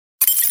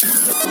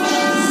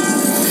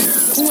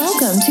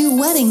Welcome to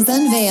Weddings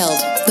Unveiled,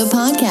 the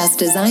podcast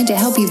designed to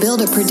help you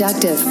build a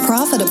productive,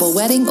 profitable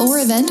wedding or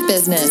event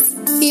business.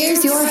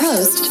 Here's your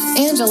host,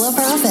 Angela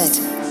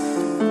Profit.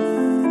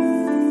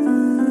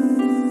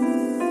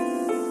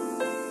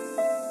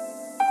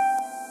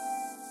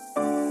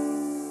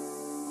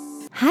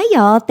 Hi,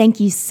 y'all. Thank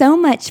you so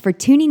much for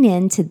tuning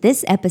in to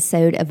this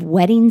episode of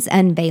Weddings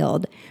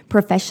Unveiled,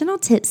 professional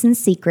tips and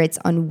secrets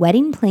on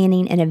wedding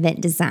planning and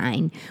event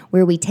design,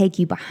 where we take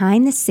you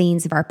behind the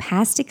scenes of our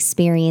past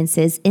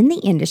experiences in the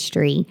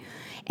industry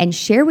and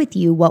share with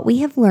you what we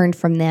have learned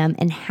from them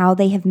and how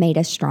they have made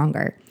us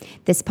stronger.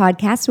 This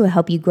podcast will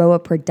help you grow a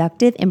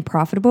productive and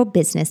profitable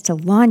business to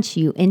launch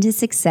you into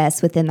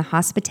success within the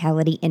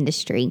hospitality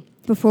industry.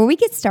 Before we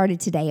get started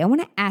today, I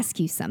want to ask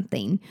you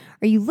something.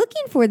 Are you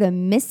looking for the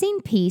missing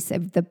piece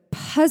of the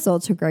puzzle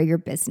to grow your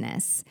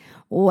business?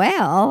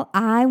 Well,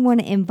 I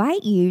want to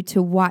invite you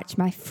to watch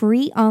my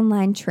free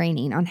online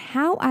training on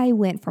how I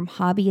went from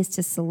hobbyist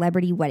to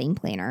celebrity wedding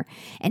planner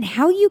and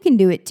how you can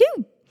do it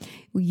too.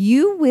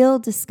 You will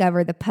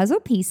discover the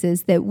puzzle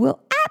pieces that will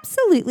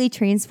absolutely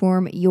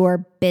transform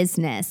your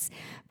business.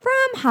 From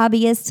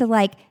hobbyist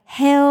to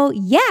hell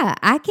yeah,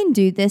 I can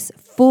do this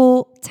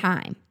full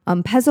time.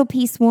 On puzzle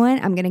piece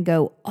 1, I'm going to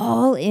go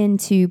all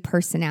into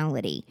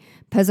personality.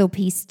 Puzzle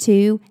piece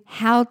 2,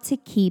 how to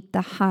keep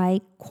the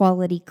high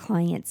quality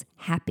clients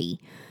happy.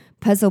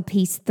 Puzzle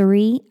piece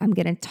 3, I'm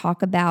going to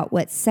talk about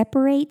what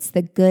separates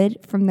the good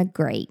from the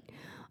great.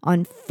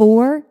 On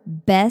 4,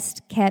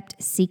 best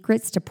kept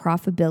secrets to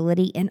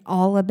profitability and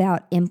all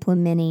about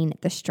implementing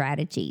the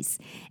strategies.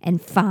 And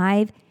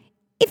 5,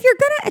 if you're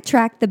going to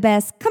attract the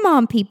best, come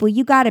on, people,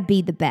 you got to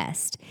be the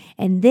best.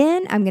 And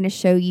then I'm going to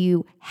show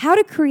you how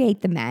to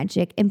create the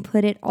magic and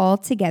put it all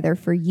together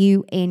for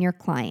you and your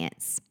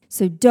clients.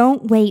 So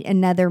don't wait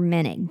another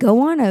minute.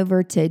 Go on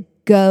over to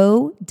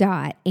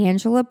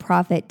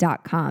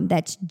go.angelaprofit.com.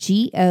 That's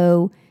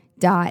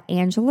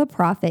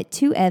go.angelaprofit,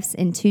 2 F's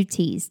and 2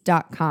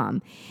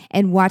 T's.com,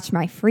 and watch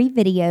my free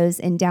videos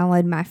and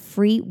download my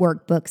free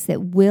workbooks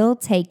that will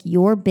take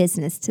your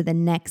business to the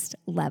next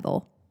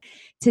level.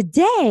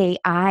 Today,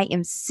 I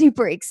am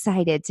super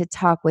excited to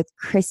talk with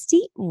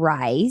Christy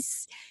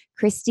Rice.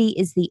 Christy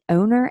is the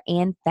owner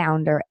and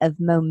founder of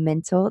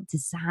Momental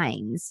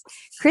Designs.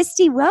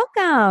 Christy,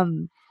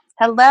 welcome.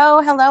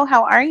 Hello.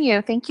 How are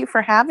you? Thank you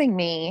for having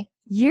me.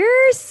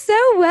 You're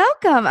so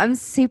welcome. I'm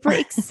super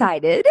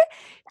excited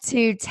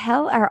to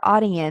tell our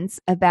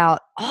audience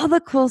about all the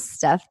cool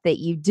stuff that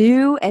you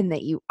do and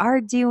that you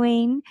are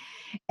doing.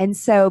 And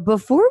so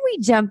before we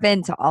jump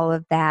into all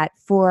of that,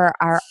 for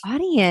our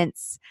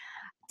audience,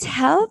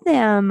 tell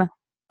them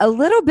a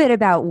little bit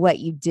about what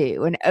you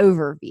do, an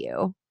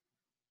overview.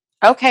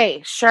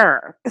 Okay,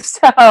 sure.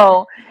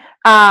 So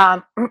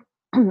I'm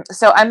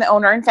the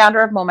owner and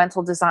founder of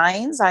Momental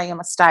Designs. I am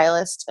a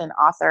stylist and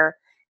author,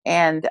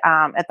 and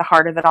at the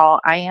heart of it all,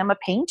 I am a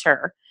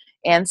painter.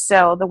 And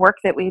so the work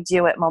that we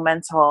do at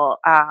Momental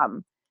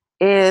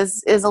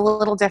is a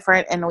little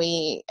different, and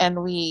we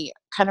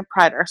kind of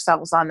pride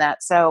ourselves on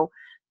that. So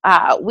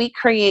we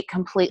create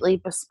completely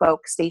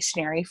bespoke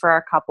stationery for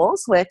our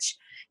couples, which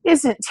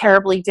isn't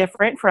terribly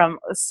different from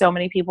so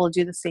many people who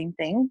do the same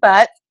thing,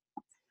 but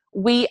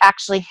we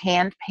actually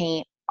hand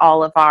paint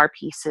all of our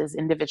pieces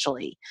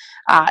individually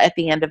at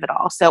the end of it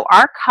all. So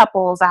our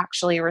couples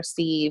actually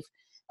receive,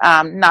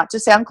 not to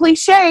sound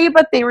cliche,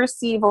 but they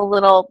receive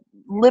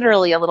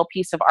literally a little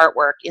piece of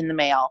artwork in the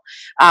mail.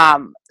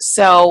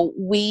 So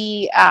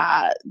we,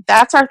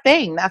 that's our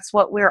thing. That's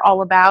what we're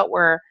all about.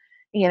 We're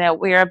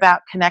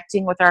about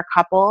connecting with our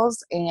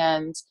couples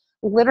and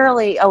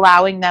literally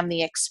allowing them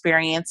the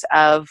experience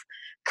of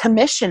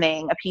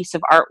commissioning a piece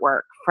of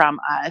artwork from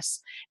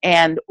us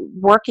and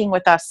working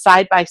with us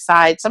side by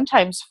side,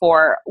 sometimes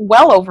for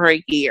well over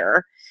a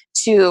year,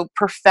 to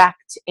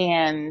perfect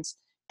and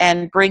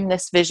bring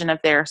this vision of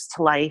theirs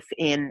to life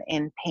in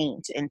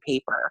paint and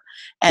paper.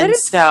 And that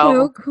is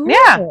so cool.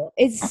 Yeah,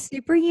 it's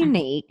super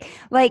unique.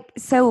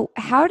 So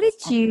how did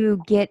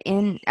you get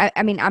in?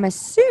 I mean, I'm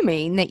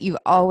assuming that you've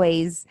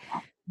always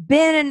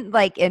been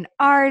an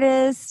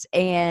artist,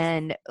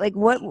 and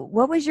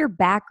what was your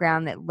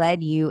background that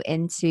led you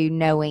into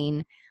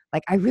knowing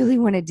I really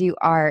want to do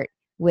art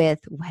with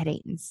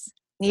weddings?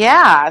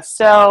 Yeah.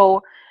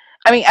 So,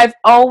 I mean, I've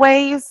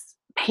always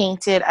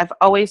painted. I've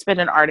always been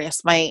an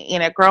artist.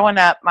 Growing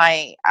up,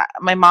 my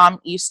mom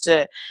used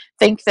to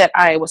think that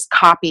I was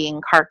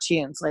copying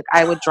cartoons. Like,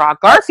 I would draw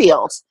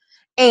Garfield,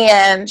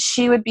 and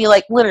she would be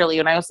like, literally,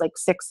 when I was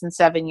 6 and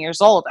 7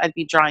 years old, I'd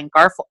be drawing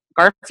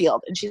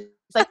Garfield, and she's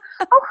like,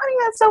 "Oh, honey,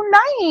 that's so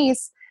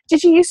nice.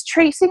 Did you use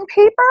tracing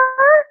paper?"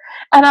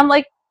 And I'm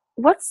like,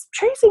 "What's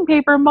tracing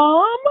paper,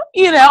 Mom?"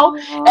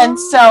 Aww. And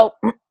so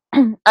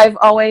I've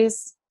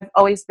always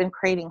been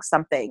creating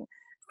something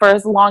for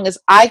as long as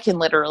I can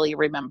literally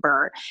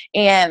remember.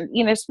 And,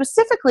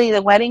 specifically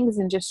the weddings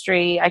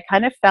industry, I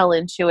kind of fell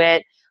into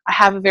it. I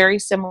have a very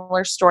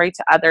similar story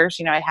to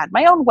others. I had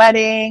my own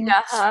wedding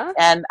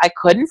and I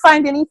couldn't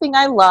find anything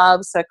I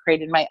loved, so I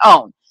created my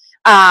own.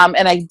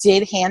 And I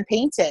did hand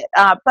paint it.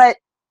 But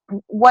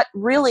what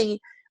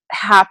really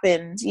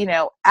happened,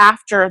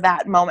 after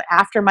that moment,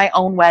 after my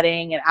own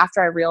wedding, and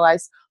after I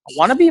realized I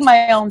want to be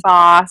my own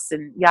boss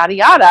and yada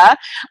yada,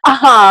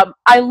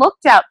 I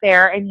looked out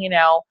there, and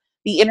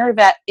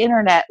the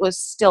internet was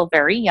still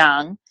very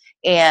young,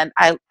 and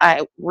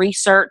I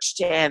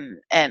researched, and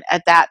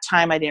at that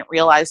time I didn't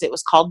realize it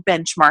was called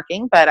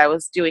benchmarking, but I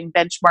was doing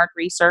benchmark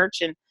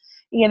research, and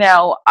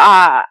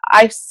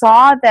I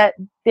saw that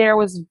there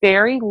was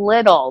very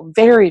little,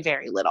 very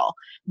very little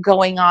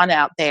going on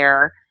out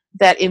there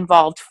that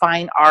involved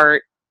fine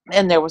art,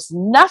 and there was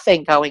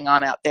nothing going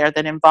on out there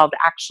that involved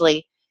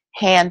actually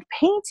hand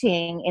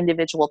painting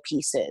individual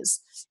pieces,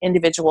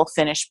 individual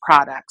finished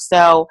products.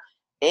 So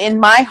in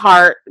my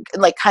heart,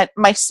 like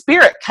my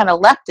spirit kind of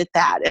leapt at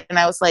that, and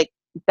I was like,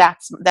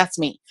 that's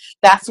me.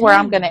 That's where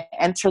I'm going to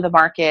enter the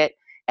market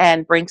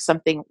and bring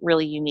something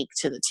really unique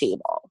to the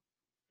table.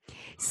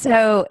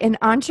 So in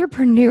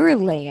entrepreneur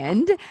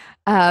land,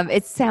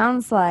 it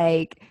sounds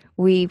like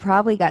we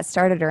probably got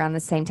started around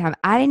the same time.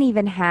 I didn't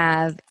even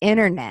have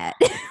internet.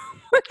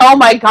 Oh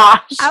my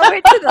gosh. I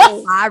went to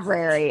the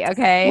library.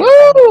 Okay.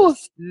 Woo!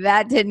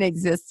 That didn't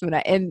exist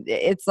and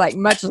it's like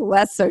much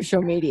less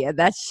social media.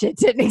 That shit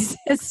didn't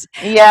exist.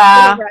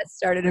 Yeah. I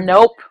started.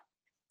 Nope.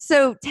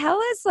 So tell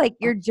us like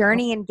your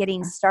journey in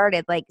getting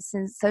started. Like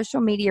since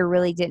social media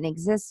really didn't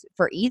exist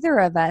for either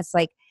of us,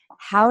 like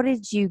how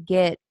did you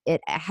get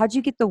it? How'd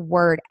you get the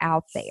word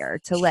out there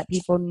to let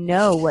people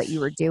know what you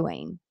were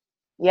doing?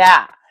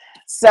 Yeah.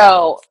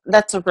 So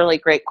that's a really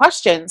great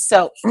question.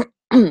 So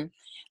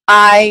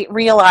I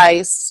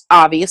realized,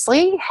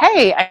 obviously,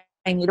 hey,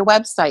 I need a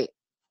website.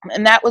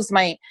 And that was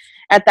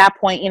at that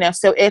point,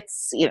 so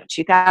it's,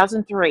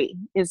 2003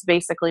 is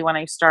basically when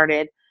I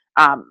started,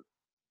 um,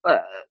 uh,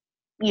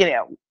 you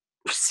know,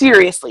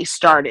 seriously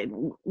started,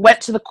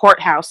 went to the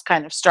courthouse,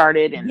 kind of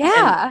started,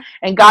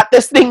 and got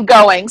this thing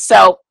going.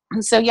 So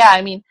yeah,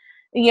 I mean,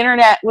 the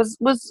internet was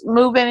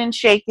moving and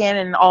shaking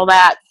and all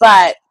that,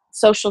 but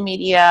social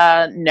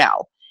media,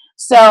 no.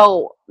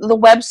 So the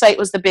website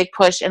was the big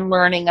push, and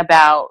learning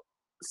about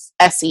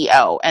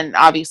SEO and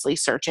obviously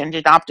search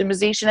engine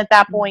optimization at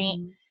that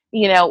point,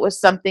 was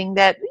something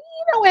that,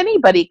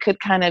 anybody could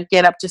kind of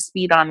get up to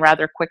speed on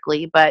rather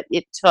quickly, but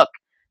it took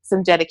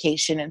some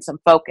dedication and some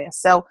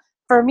focus. So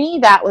for me,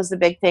 that was the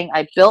big thing.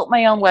 I built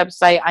my own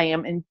website. I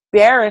am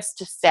embarrassed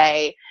to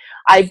say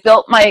I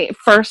built my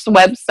first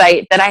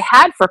website that I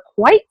had for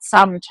quite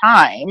some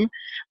time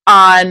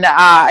on,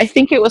 I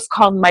think it was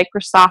called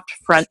Microsoft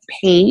Front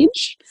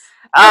Page.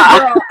 Girl,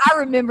 I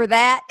remember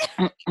that.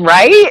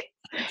 Right?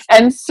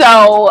 And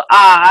so,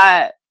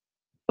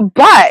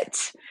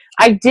 but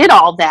I did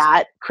all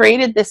that,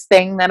 created this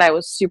thing that I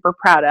was super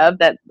proud of,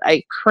 that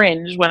I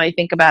cringe when I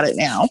think about it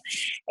now.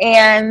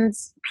 And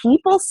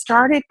people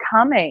started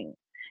coming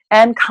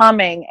and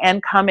coming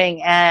and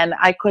coming, and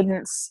I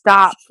couldn't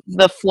stop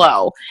the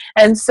flow.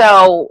 And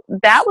so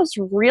that was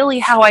really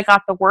how I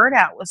got the word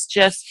out, was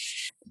just,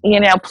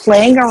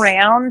 playing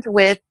around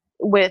with,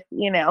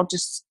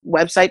 just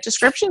website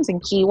descriptions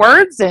and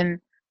keywords, and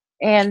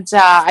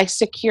I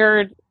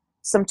secured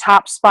some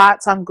top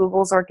spots on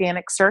Google's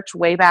organic search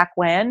way back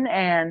when,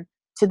 and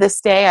to this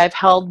day I've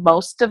held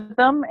most of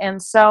them.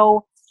 And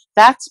so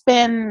that's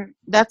been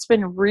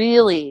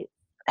really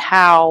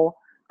how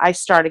I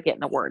started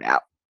getting the word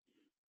out.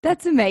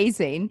 That's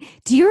amazing.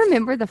 Do you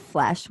remember the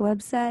Flash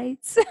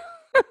websites?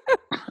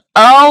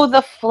 Oh,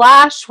 the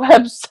Flash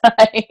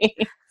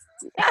website.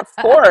 Of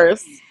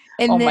course.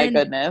 And oh then my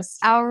goodness.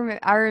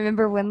 I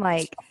remember when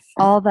like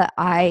all the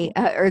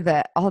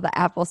all the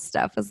Apple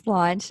stuff was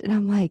launched, and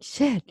I'm like,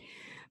 shit,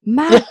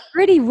 my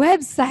pretty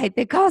website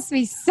that cost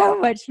me so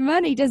much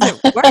money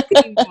doesn't work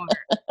anymore.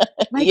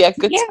 Like, yeah,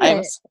 good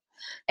times.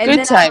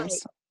 Good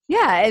times.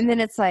 And then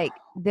it's like,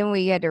 then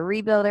we had to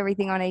rebuild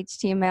everything on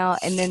HTML,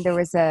 and then there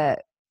was an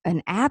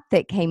app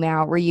that came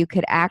out where you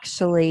could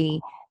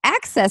actually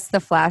access the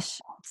Flash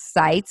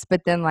sites,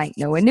 but then like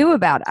no one knew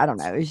about it. I don't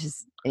know. It was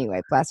just,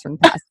 anyway, blast from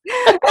the past.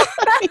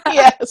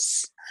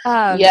 Yes.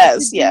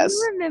 Yes. Do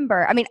you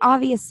remember? I mean,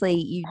 obviously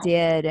you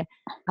did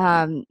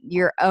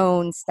your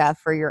own stuff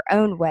for your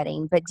own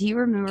wedding, but do you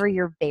remember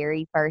your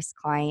very first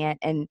client,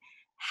 and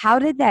how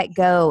did that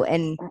go?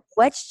 And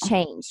what's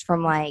changed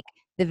from like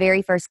the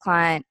very first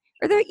client,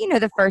 or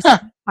the first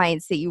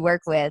clients that you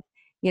work with?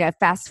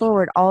 Fast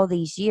forward all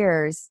these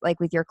years, like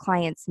with your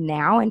clients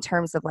now, in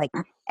terms of like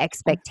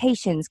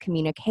expectations,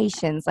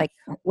 communications, like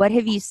what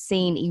have you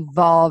seen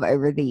evolve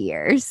over the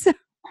years?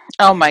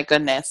 Oh my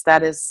goodness,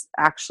 that is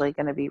actually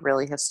going to be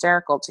really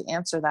hysterical to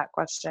answer that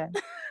question.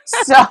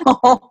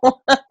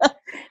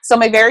 So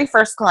my very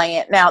first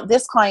client, now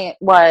this client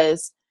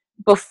was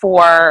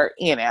before,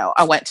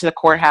 I went to the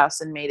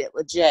courthouse and made it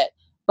legit,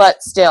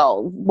 but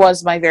still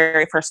was my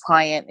very first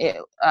client. It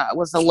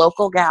was a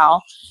local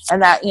gal,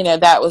 and that,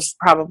 that was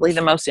probably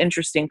the most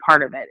interesting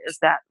part of it, is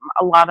that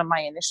a lot of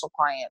my initial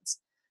clients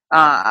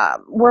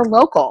were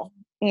local,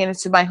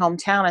 to my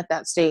hometown at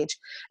that stage.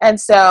 And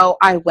so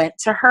I went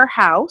to her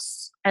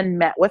house and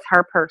met with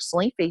her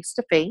personally, face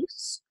to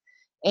face.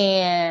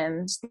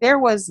 And there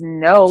was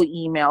no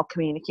email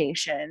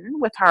communication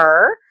with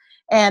her.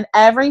 And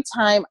every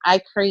time I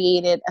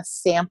created a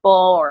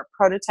sample or a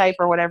prototype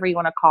or whatever you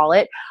want to call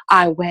it,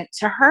 I went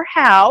to her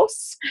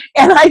house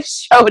and I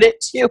showed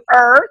it to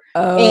her.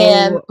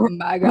 And Oh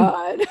my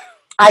God.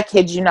 I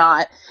kid you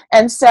not.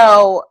 And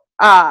so,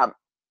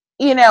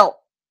 you know,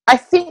 I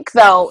think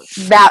though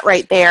that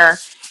right there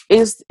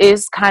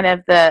is kind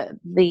of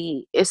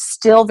the is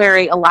still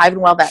very alive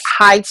and well, that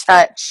high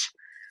touch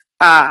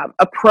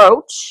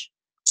approach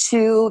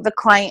to the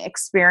client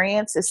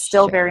experience is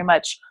still Sure. very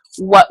much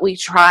what we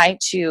try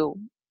to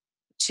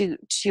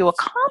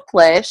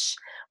accomplish,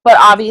 but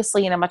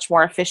obviously in a much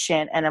more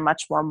efficient and a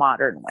much more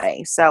modern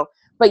way. So,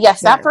 but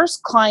yes, that Sure.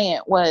 first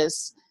client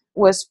was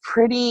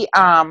pretty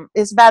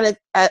is about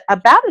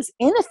as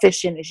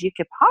inefficient as you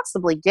could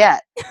possibly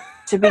get,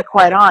 to be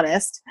quite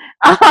honest.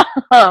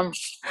 um,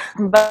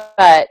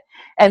 but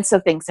and so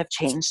things have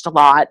changed a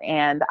lot,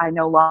 and I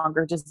no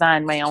longer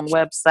design my own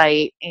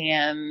website,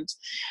 and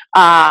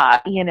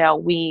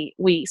we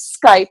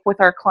Skype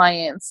with our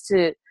clients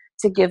to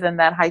give them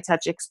that high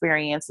touch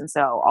experience, and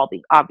so all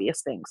the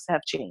obvious things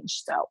have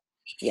changed. So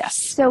yes.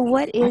 So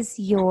what is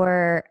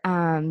your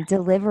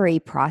delivery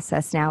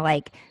process now?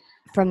 Like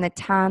from the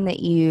time that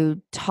you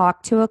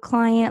talk to a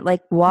client,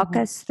 like walk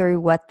Mhm. us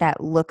through what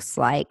that looks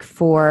like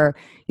for,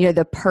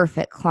 the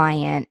perfect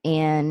client,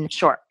 and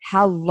Sure.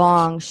 how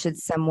long should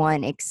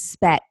someone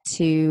expect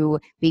to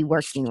be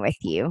working with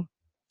you?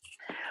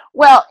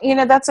 Well,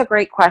 that's a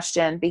great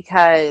question,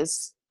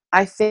 because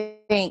I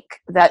think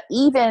that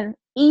even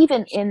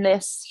in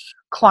this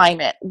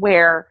climate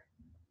where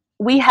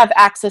we have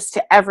access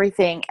to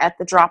everything at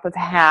the drop of a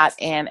hat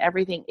and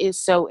everything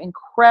is so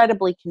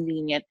incredibly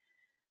convenient,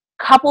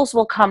 couples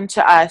will come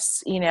to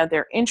us,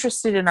 they're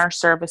interested in our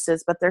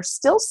services, but they're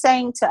still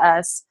saying to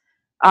us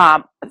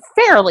um,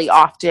 fairly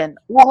often,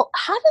 well,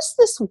 how does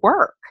this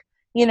work?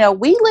 We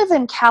live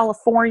in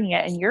California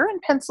and you're in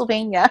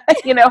Pennsylvania.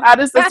 How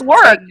does this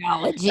work?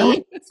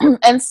 Technology.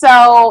 And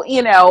so,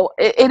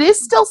 it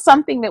is still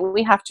something that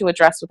we have to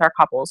address with our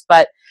couples,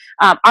 but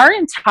our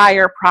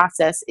entire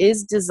process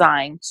is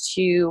designed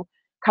to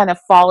kind of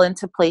fall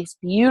into place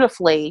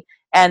beautifully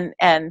and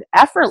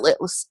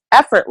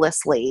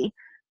effortlessly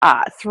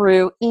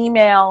through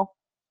email,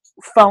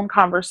 phone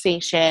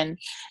conversation,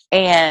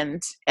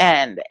 and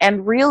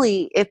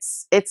really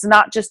it's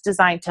not just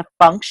designed to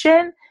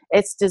function,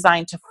 it's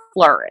designed to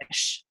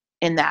flourish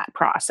in that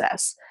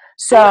process.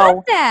 I love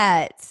So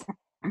that.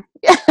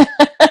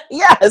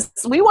 yes,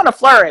 we want to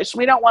flourish.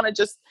 We don't want to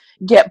just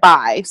get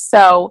by.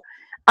 So,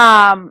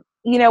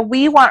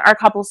 we want our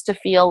couples to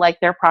feel like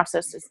their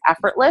process is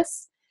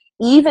effortless,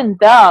 even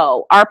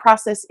though our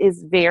process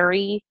is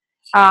very,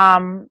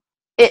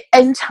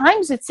 in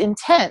times it's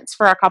intense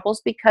for our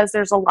couples because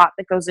there's a lot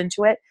that goes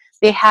into it.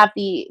 They have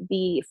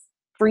the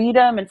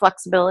freedom and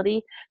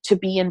flexibility to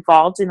be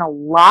involved in a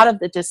lot of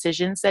the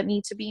decisions that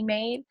need to be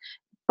made,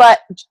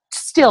 but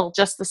still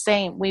just the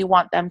same, we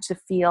want them to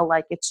feel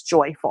like it's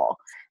joyful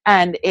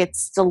and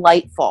it's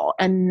delightful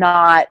and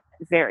not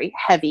very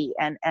heavy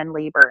and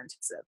labor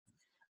intensive.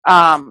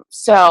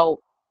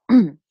 So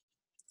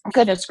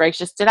goodness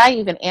gracious, did I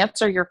even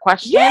answer your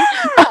Yeah. question?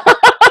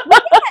 Well,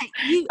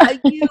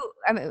 yeah,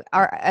 I mean,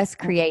 us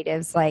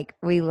creatives, like,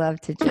 we love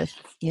to just,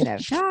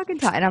 talk and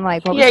talk. And I'm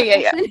like, what was Yeah,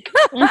 the yeah, question?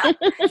 yeah.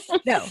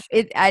 No,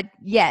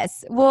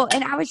 yes. Well,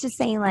 and I was just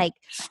saying, like,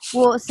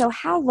 well, so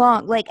how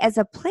long, like, as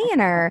a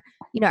planner,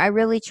 I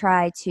really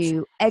try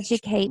to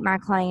educate my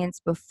clients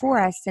before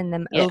I send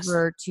them Yes.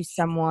 over to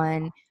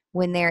someone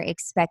when they're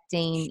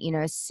expecting,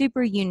 a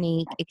super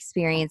unique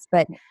experience.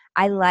 But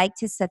I like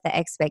to set the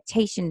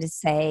expectation to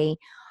say,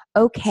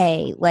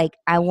 okay, like,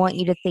 I want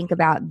you to think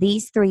about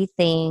these three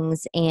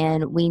things,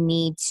 and we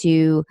need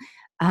to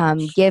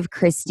give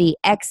Christy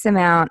X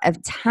amount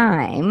of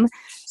time.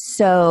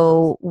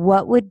 So,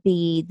 what would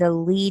be the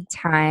lead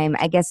time?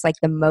 I guess, like,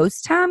 the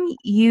most time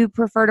you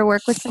prefer to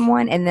work with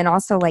someone, and then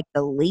also like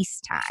the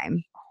least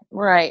time.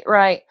 Right,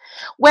 right.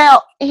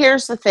 Well,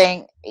 here's the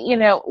thing,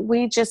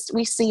 we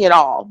see it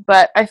all,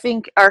 but I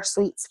think our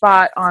sweet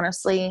spot,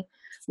 honestly,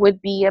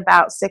 would be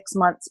about 6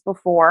 months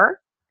before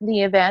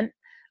the event.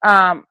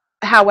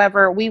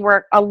 However,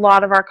 a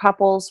lot of our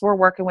couples, we're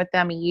working with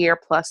them a year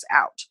plus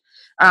out.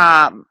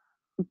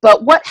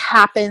 But what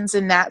happens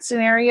in that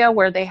scenario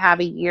where they have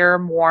a year or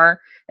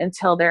more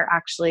until their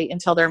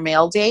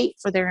mail date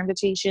for their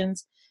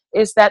invitations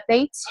is that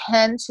they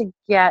tend to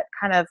get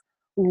kind of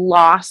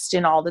lost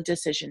in all the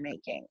decision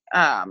making.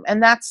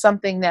 And that's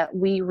something that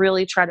we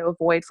really try to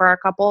avoid for our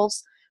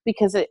couples,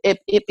 because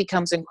it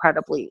becomes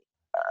incredibly,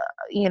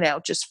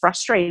 just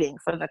frustrating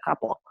for the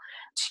couple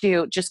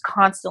to just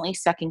constantly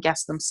second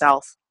guess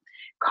themselves,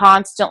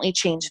 constantly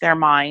change their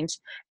mind,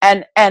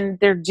 and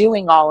they're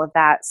doing all of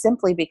that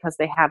simply because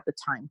they have the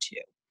time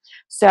to.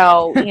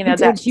 So, Did you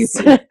that's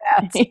hate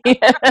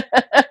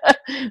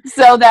that?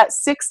 so that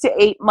 6 to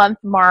 8 month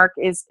mark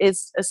is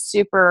a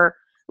super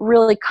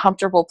really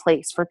comfortable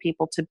place for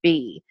people to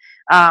be.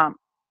 Um,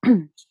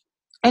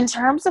 in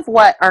terms of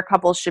what our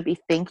couples should be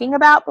thinking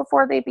about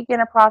before they begin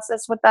a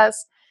process with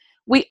us,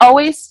 we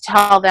always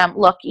tell them,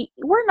 look,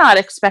 we're not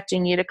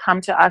expecting you to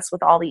come to us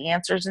with all the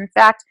answers. In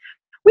fact,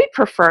 we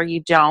prefer you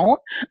don't,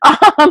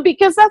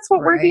 because that's what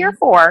we're here Right.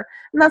 for.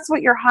 And that's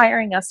what you're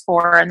hiring us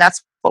for. And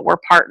that's what we're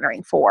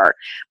partnering for.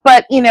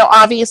 But,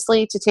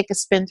 obviously, to take a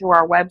spin through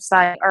our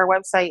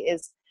website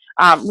is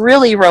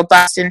really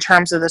robust in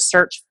terms of the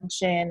search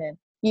function. And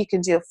you can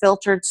do a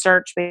filtered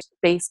search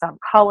based on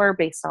color,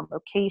 based on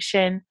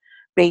location,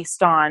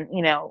 based on,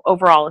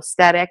 overall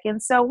aesthetic.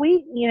 And so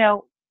we,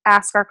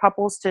 ask our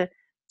couples to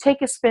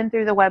take a spin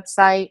through the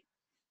website,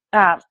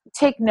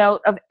 take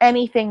note of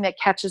anything that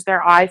catches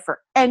their eye for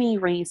any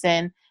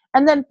reason,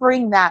 and then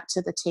bring that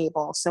to the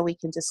table so we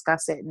can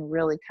discuss it and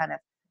really kind of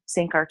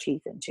sink our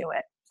teeth into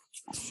it.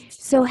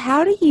 So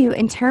how do you,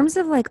 in terms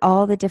of like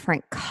all the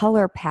different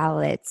color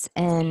palettes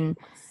and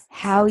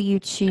how you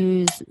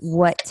choose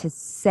what to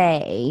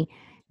say,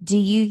 do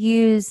you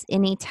use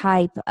any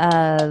type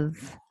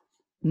of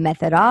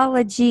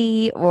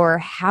methodology, or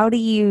how do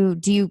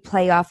you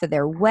play off of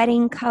their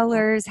wedding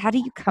colors? How do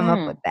you come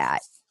up with Mm.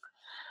 that?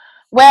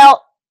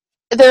 Well,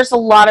 there's a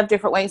lot of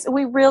different ways.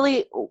 We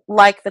really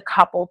like the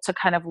couple to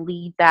kind of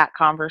lead that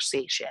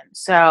conversation.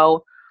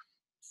 So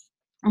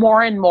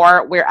more and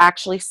more, we're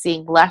actually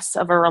seeing less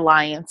of a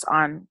reliance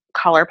on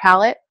color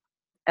palette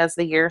as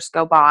the years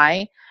go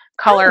by.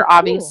 Oh, Color cool.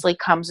 obviously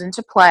comes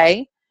into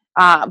play.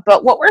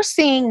 But what we're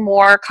seeing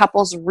more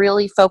couples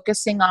really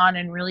focusing on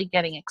and really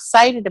getting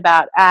excited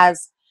about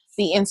as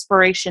the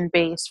inspiration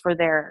base for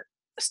their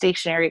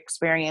stationary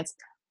experience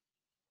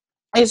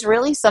is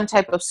really some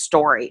type of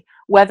story,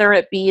 whether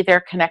it be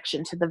their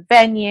connection to the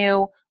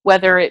venue,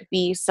 whether it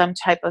be some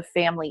type of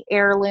family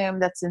heirloom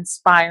that's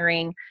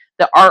inspiring,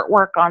 the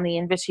artwork on the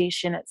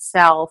invitation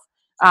itself.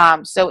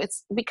 So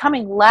it's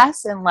becoming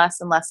less and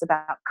less and less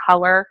about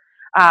color.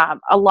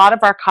 A lot of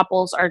our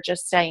couples are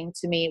just saying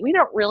to me, we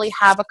don't really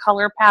have a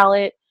color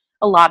palette,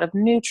 a lot of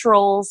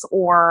neutrals,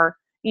 or,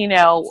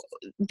 these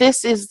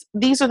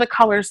are the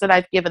colors that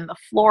I've given the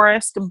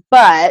florist,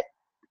 but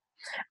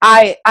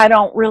I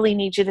don't really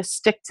need you to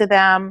stick to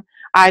them.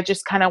 I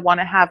just kind of want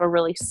to have a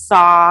really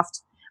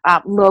soft,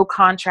 low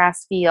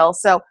contrast feel.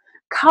 So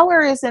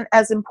color isn't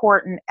as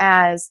important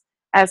as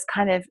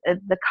kind of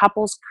the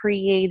couples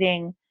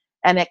creating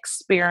an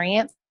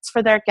experience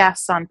for their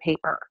guests on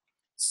paper.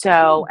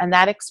 So, and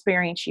that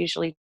experience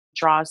usually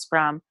draws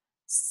from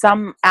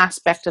some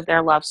aspect of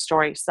their love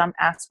story, some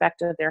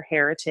aspect of their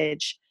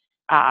heritage.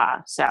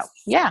 So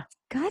yeah.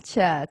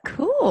 Gotcha.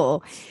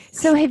 Cool.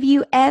 So have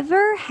you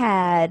ever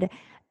had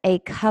a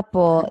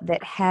couple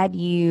that had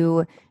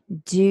you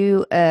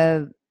do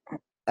a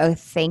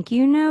thank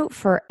you note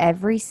for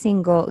every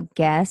single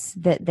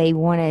guest that they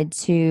wanted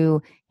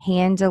to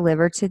hand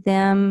deliver to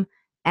them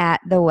at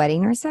the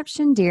wedding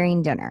reception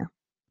during dinner?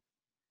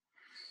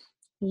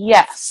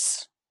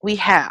 Yes, we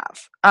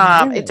have.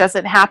 It Really?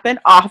 doesn't happen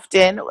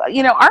often.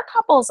 Our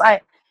couples, I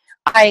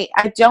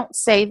don't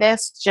say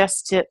this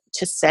just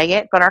to say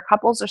it, but our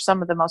couples are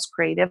some of the most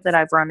creative that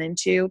I've run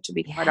into, to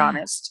be quite Yeah.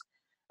 honest.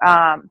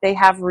 They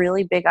have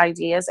really big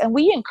ideas, and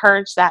we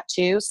encourage that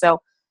too.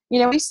 So,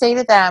 we say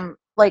to them,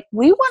 like,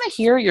 we want to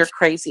hear your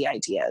crazy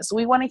ideas.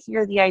 We want to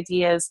hear the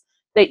ideas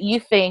that you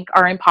think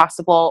are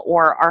impossible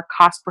or are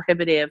cost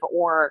prohibitive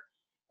or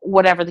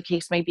whatever the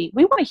case may be.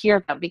 We want to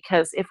hear them,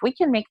 because if we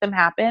can make them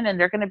happen and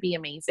they're going to be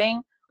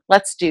amazing,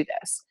 let's do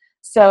this.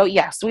 So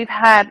yes, we've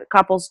had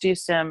couples do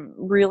some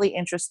really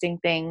interesting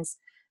things.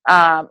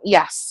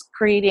 Yes,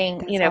 creating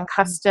That's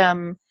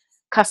awesome.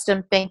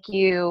 custom thank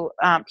you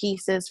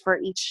pieces for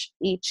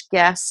each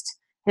guest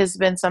has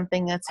been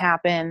something that's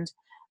happened.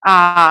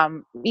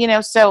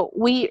 So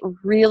we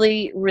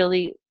really,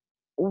 really,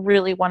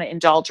 really want to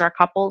indulge our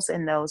couples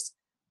in those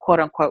quote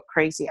unquote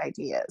crazy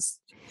ideas.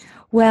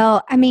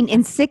 Well, I mean,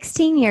 in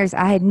 16 years,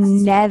 I had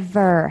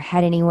never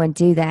had anyone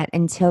do that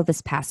until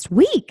this past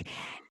week.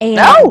 And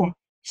No.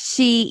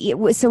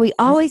 so we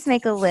always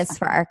make a list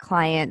for our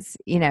clients,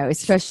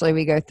 especially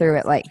we go through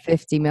it like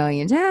 50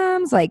 million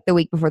times, like the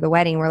week before the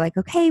wedding. We're like,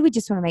 okay, we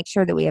just want to make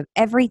sure that we have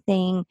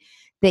everything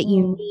that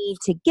you Mm. need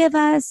to give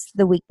us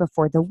the week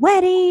before the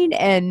wedding.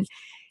 And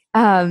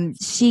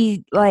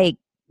she like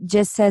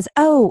just says,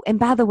 oh, and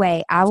by the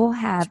way, I will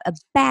have a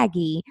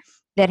baggie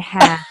that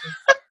has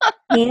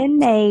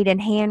handmade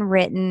and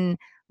handwritten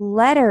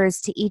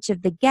letters to each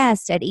of the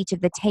guests at each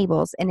of the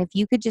tables. And if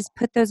you could just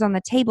put those on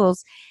the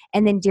tables,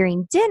 and then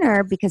during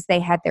dinner, because they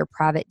had their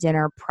private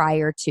dinner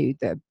prior to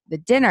the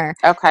dinner,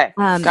 Okay,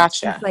 she's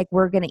gotcha. like,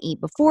 we're going to eat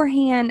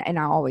beforehand. And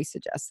I always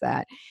suggest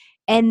that.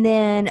 And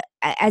then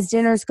as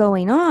dinner's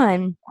going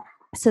on,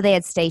 so they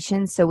had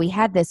stations. So we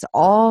had this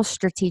all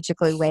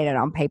strategically laid out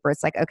on paper.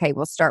 It's like, okay,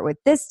 we'll start with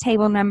this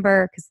table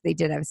number, because they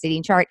did have a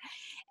seating chart,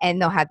 and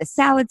they'll have the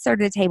salad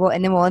served at the table,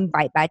 and then we'll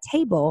invite by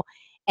table.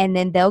 And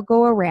then they'll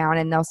go around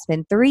and they'll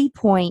spend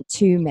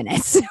 3.2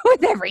 minutes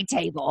with every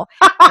table.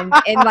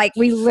 And like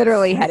we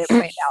literally had it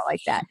planned out like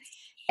that.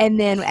 And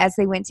then as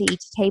they went to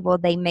each table,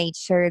 they made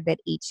sure that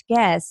each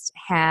guest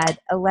had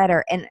a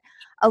letter. And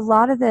a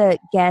lot of the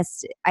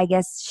guests, I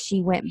guess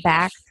she went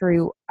back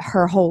through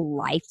her whole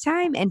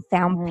lifetime and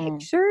found Mm.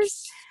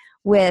 pictures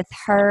with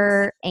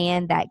her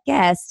and that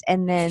guest,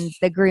 and then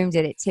the groom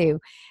did it too.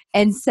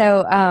 And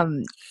so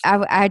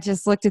I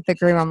just looked at the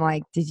groom. I'm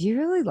like, did you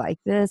really like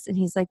this? And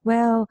he's like,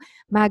 well,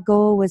 my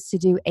goal was to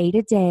do 8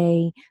 a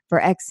day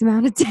for X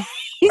amount of days.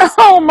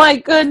 Oh my And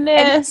he's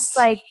goodness.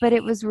 like, but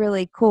it was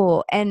really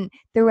cool. And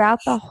throughout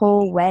the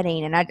whole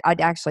wedding, and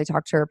I'd actually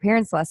talked to her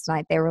parents last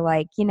night, they were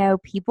like,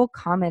 people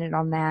commented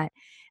on that.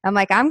 I'm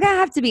like, I'm going to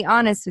have to be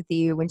honest with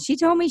you. When she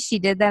told me she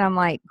did that, I'm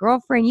like,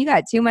 girlfriend, you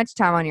got too much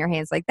time on your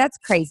hands. Like, that's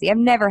crazy. I've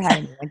never had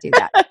anyone do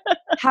that.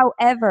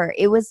 However,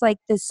 it was like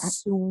the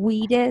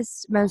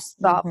sweetest, most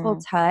thoughtful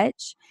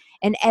touch,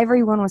 and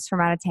everyone was from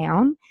out of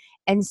town.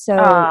 And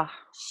so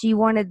she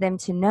wanted them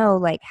to know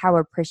like how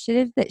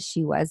appreciative that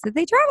she was that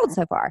they traveled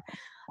so far.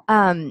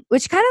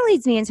 Which kind of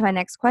leads me into my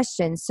next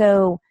question.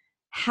 So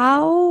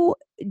how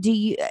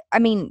do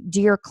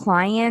your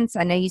clients,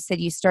 I know you said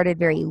you started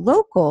very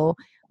local,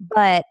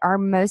 but are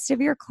most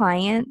of your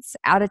clients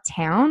out of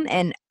town?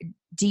 And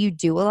do you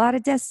do a lot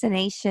of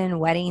destination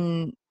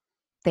wedding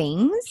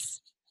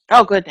things?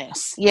 Oh,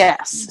 goodness.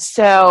 Yes.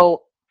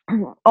 So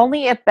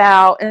only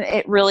about, and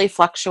it really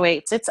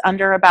fluctuates. It's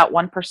under about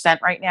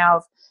 1% right now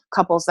of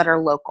couples that are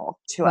local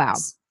to Wow.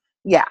 us.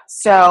 Yeah.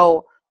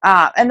 So,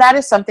 and that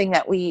is something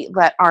that we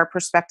let our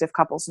prospective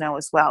couples know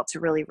as well, to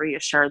really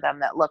reassure them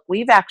that, look,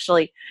 we've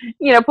actually,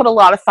 put a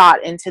lot of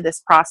thought into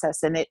this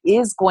process, and it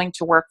is going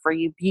to work for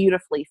you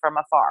beautifully from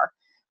afar.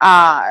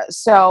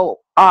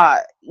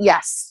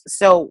 Yes.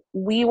 So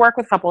we work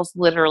with couples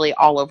literally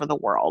all over the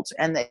world,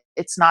 and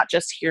it's not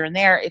just here and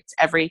there, it's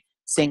every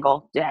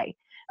single day.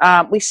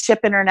 We ship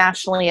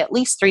internationally at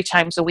least 3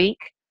 times a week.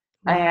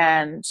 Wow.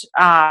 And,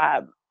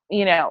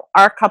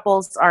 our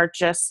couples are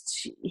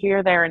just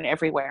here, there, and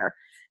everywhere.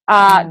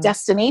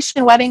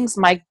 Destination weddings,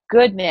 my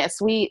goodness,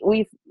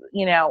 we've,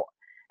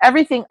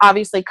 everything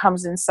obviously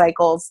comes in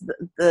cycles.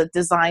 The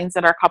designs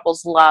that our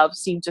couples love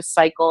seem to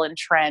cycle and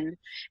trend.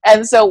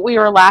 And so we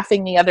were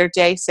laughing the other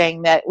day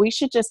saying that we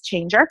should just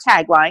change our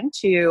tagline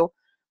to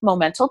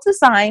Momental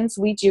Designs.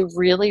 We do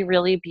really,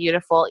 really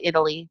beautiful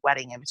Italy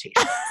wedding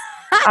invitations.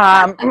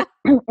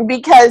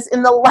 Because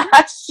in the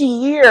last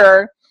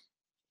year,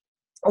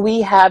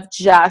 we have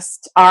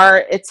just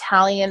our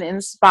Italian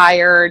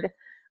inspired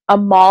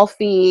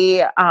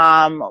Amalfi,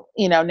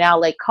 now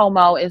Lake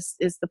Como is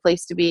the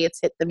place to be. It's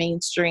hit the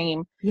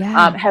mainstream,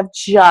 have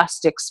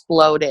just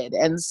exploded.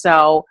 And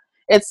so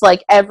it's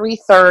like every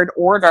third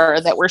order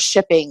that we're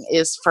shipping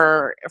is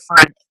for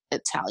an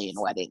Italian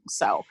wedding.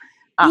 So,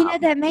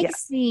 that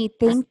makes me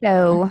think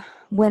though,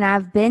 when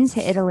I've been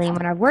to Italy,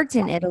 when I've worked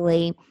in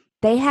Italy,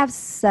 they have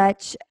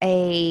such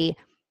a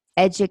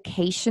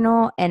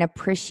educational and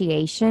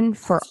appreciation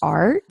for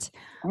art,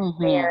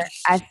 where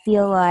I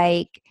feel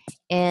like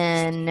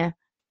in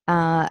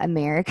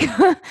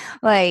America,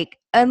 like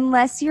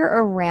unless you're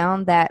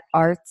around that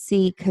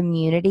artsy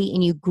community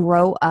and you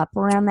grow up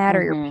around that,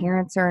 or your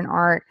parents are in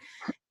art,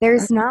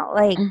 there's not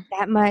like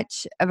that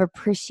much of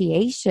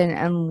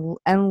appreciation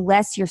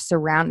unless you're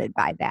surrounded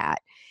by that.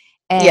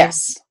 And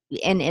yes.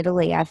 In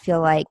Italy, I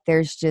feel like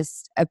there's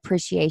just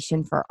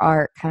appreciation for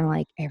art kind of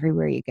like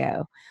everywhere you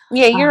go.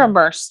 Yeah, you're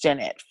immersed in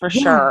it for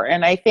sure.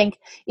 And I think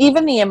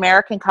even the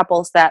American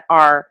couples that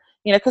are,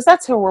 because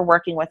that's who we're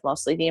working with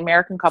mostly, the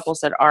American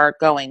couples that are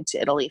going to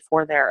Italy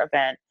for their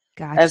event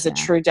as a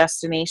true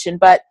destination.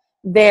 But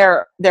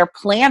their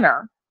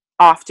planner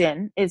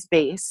often is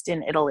based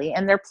in Italy,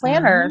 and their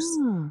planners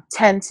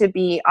tend to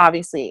be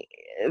obviously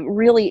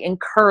really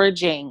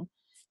encouraging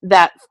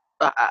that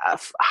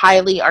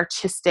highly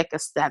artistic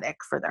aesthetic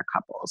for their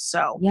couples.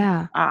 So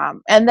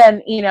and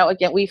then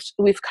again,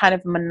 we've kind of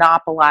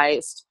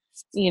monopolized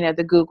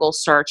the Google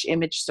search,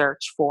 image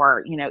search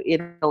for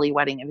Italy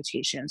wedding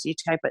invitations. You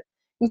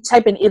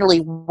type in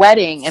Italy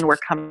wedding, and we're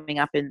coming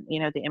up in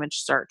the image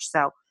search.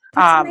 So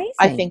I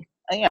think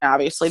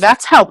obviously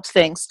that's helped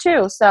things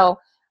too. So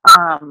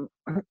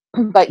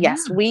but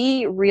yes,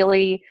 we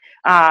really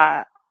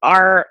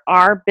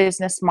our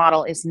business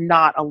model is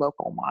not a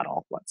local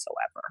model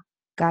whatsoever.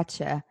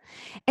 Gotcha.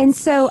 And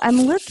so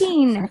I'm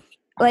looking,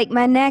 like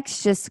my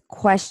next just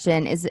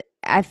question is,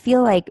 I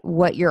feel like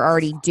what you're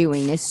already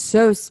doing is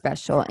so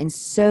special and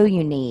so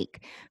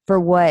unique for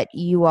what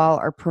you all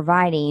are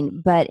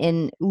providing. But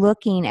in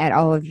looking at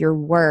all of your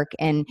work,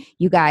 and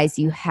you guys,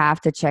 you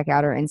have to check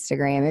out our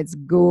Instagram. It's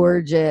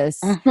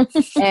gorgeous.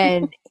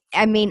 And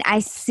I mean, I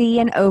see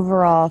an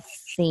overall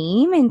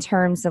theme in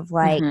terms of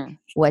like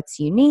what's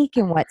unique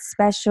and what's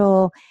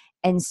special.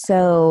 And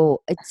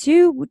so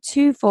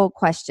twofold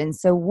questions.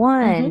 So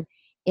one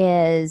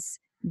is,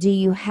 do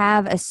you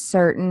have a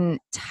certain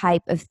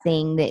type of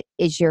thing that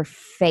is your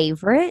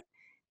favorite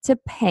to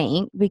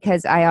paint?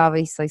 Because I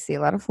obviously see a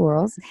lot of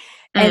florals.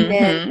 And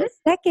then the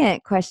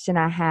second question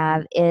I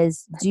have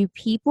is, do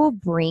people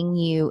bring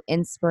you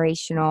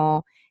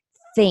inspirational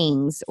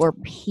things or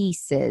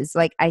pieces?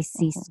 Like I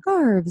see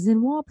scarves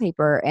and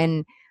wallpaper,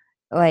 and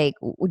like,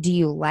 do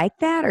you like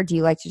that, or do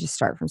you like to just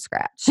start from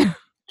scratch?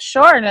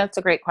 Sure, that's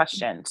a great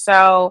question.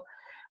 So,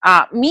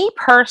 me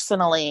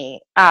personally,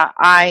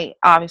 I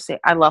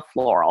love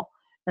floral,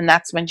 and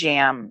that's my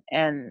jam.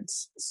 And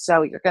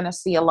so you're going to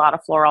see a lot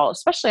of floral,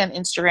 especially on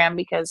Instagram,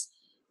 because,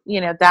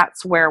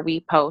 that's where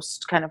we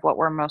post kind of what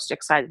we're most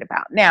excited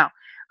about. Now,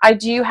 I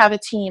do have a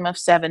team of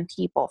 7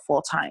 people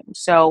full time.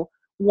 So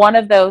one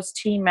of those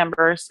team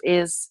members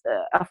is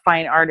a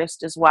fine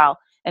artist as well.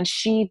 And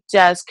she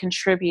does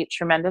contribute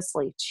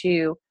tremendously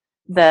to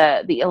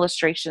the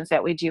illustrations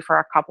that we do for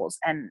our couples.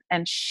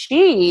 And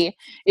she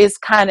is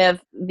kind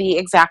of the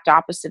exact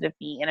opposite of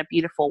me in a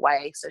beautiful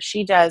way. So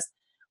she does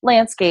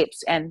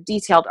landscapes and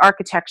detailed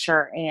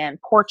architecture and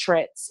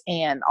portraits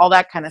and all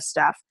that kind of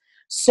stuff.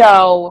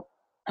 So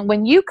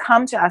when you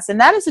come to us, and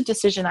that is a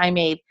decision I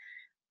made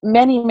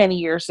many, many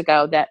years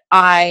ago, that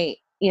I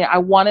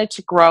wanted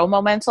to grow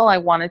Momental. I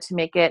wanted to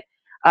make it,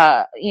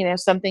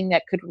 something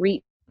that could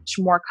reach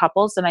more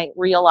couples. And I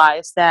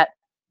realized that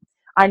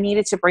I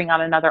needed to bring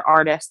on another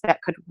artist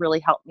that could really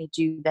help me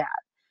do that.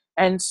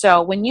 And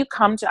so when you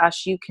come to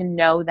us, you can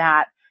know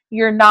that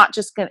you're not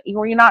just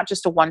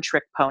a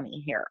one-trick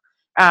pony here.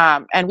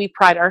 And we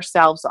pride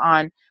ourselves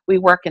on, we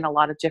work in a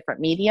lot of different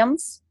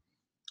mediums.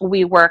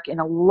 We work in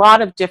a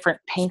lot of different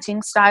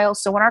painting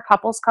styles. So when our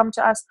couples come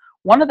to us,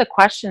 one of the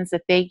questions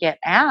that they get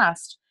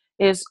asked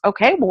is,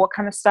 okay, well, what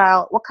kind of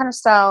style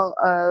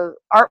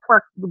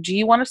artwork do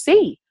you want to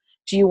see?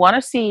 Do you want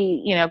to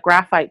see,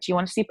 graphite? Do you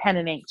want to see pen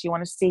and ink? Do you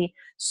want to see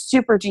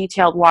super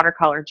detailed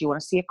watercolor? Do you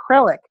want to see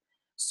acrylic?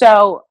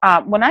 So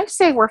when I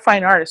say we're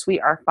fine artists,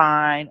 we are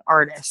fine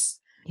artists.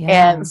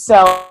 Yeah. And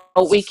so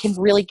we can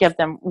really give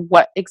them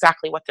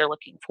exactly what they're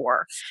looking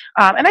for.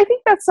 And I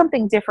think that's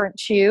something different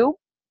too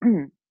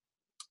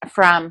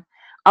from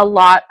a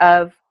lot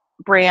of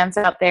brands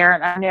out there.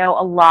 And I know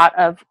a lot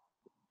of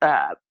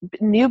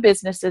new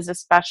businesses,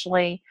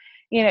 especially,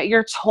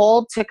 you're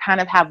told to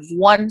kind of have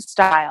one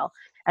style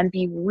and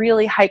be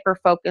really hyper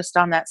focused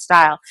on that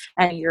style.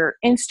 And your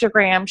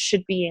Instagram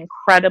should be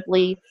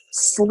incredibly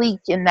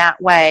sleek in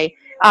that way.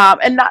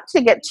 And not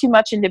to get too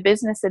much into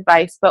business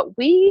advice, but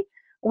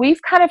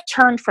we've kind of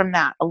turned from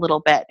that a little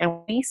bit,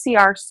 and we see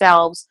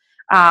ourselves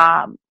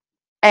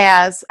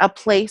as a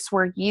place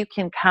where you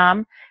can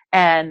come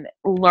and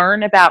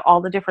learn about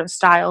all the different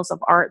styles of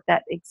art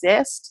that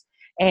exist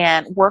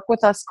and work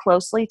with us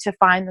closely to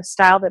find the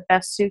style that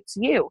best suits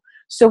you.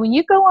 So when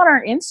you go on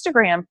our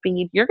Instagram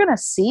feed, you're going to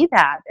see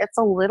that it's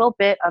a little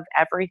bit of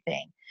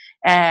everything.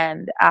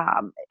 And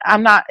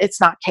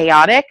it's not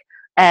chaotic,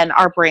 and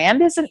our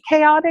brand isn't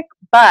chaotic,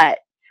 but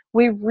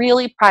we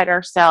really pride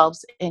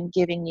ourselves in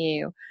giving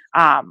you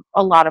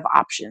a lot of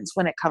options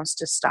when it comes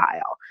to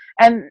style.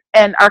 And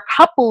our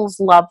couples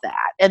love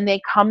that. And they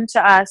come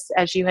to us,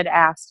 as you had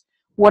asked,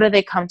 what do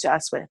they come to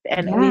us with?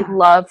 And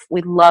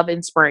we love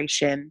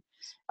inspiration.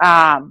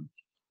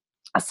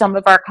 Some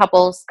of our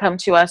couples come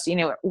to us,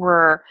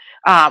 we're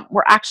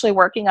actually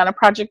working on a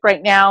project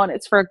right now, and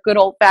it's for a good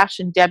old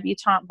fashioned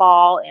debutante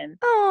ball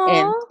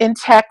in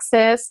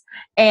Texas.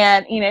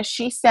 And,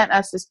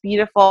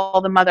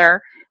 the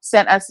mother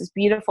sent us this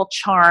beautiful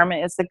charm.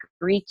 It's the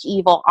Greek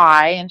evil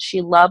eye, and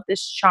she loved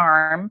this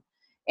charm.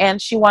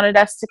 And she wanted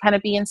us to kind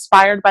of be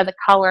inspired by the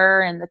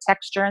color and the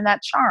texture in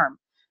that charm.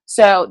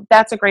 So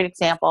that's a great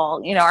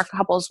example. Our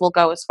couples will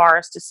go as far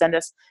as to send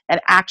us an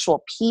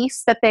actual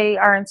piece that they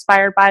are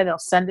inspired by. They'll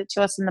send it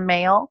to us in the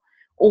mail,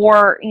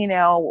 or,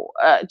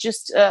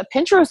 just a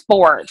Pinterest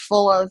board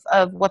full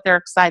of what they're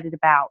excited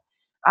about.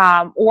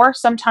 Or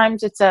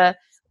sometimes it's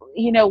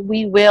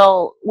we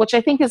will, which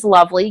I think is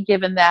lovely,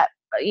 given that,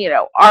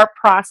 our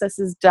process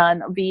is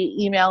done via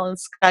email and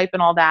Skype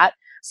and all that.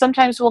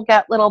 Sometimes we'll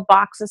get little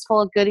boxes full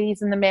of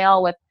goodies in the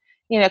mail with,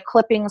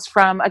 clippings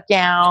from a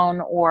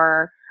gown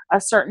or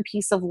a certain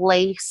piece of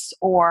lace,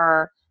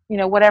 or,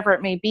 whatever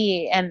it may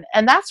be. And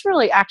that's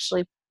really,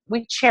 actually,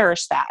 we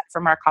cherish that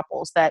from our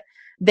couples, that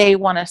they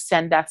want to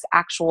send us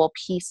actual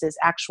pieces,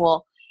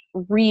 actual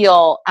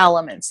real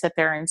elements that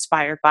they're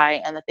inspired by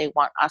and that they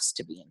want us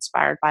to be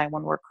inspired by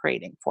when we're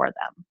creating for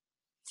them.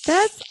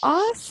 That's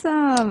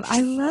awesome. I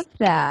love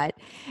that.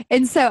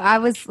 And so I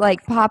was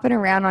like popping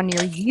around on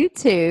your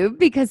YouTube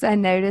because I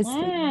noticed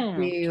that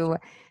you do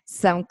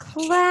some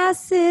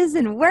classes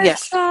and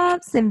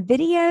workshops and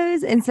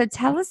videos. And so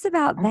tell us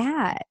about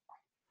that.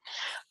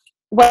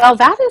 Well,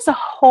 that is a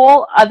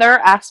whole other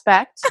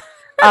aspect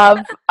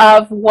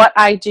of what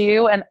I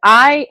do. And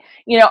I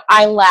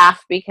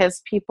laugh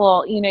because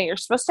people, you're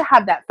supposed to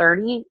have that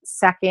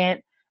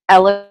 30-second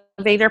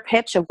elevator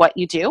pitch of what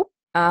you do.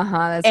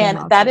 That's and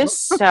impossible. That is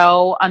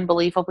so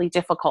unbelievably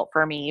difficult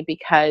for me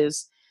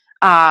because,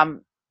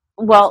 long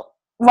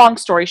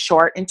story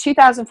short, in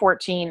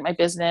 2014, my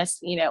business,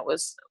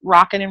 was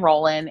rocking and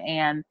rolling,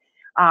 and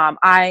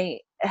I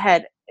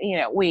had,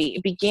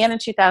 we began in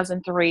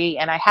 2003,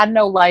 and I had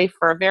no life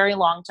for a very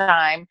long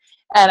time,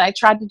 and I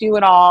tried to do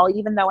it all,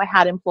 even though I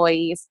had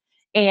employees.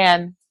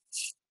 And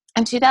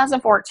in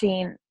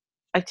 2014,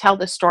 I tell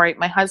this story.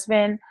 My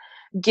husband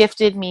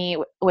gifted me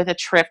with a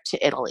trip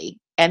to Italy.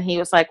 And he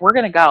was like, we're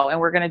going to go, and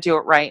we're going to do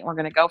it right. And we're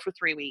going to go for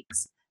 3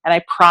 weeks. And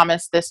I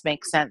promise this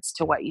makes sense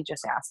to what you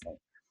just asked me.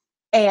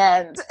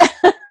 And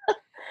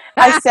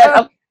I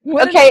said,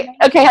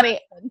 okay, honey.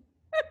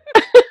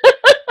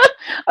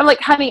 I'm like,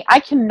 honey, I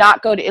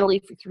cannot go to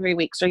Italy for 3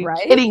 weeks. Are you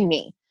Right? kidding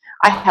me?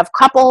 I have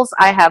couples,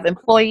 I have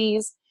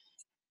employees.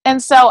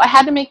 And so I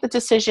had to make the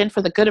decision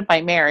for the good of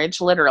my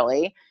marriage,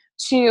 literally,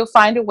 to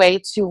find a way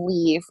to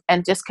leave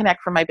and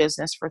disconnect from my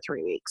business for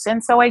 3 weeks.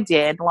 And so I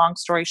did, long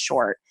story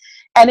short.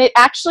 And it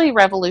actually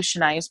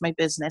revolutionized my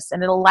business.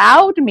 And it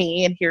allowed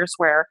me, and here's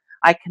where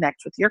I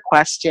connect with your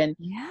question,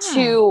 Yeah.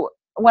 to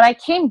when I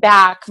came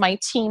back, my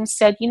team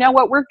said, you know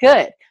what, we're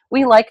good.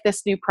 We like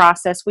this new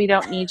process. We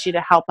don't need you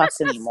to help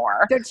us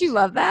anymore. Don't you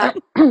love that?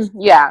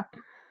 Yeah.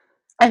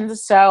 And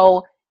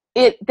so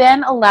it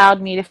then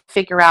allowed me to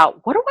figure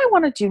out, what do I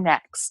want to do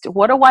next?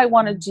 What do I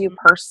want to do Mhm.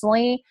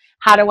 personally?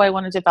 How do I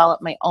want to develop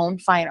my own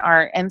fine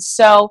art? And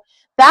so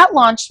that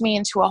launched me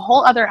into a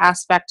whole other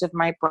aspect of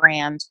my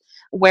brand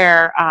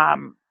where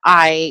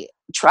I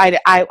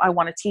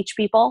want to teach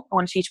people. I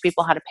want to teach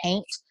people how to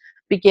paint,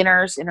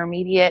 beginners,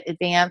 intermediate,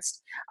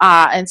 advanced.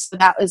 And so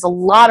that is a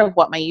lot of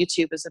what my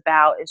YouTube is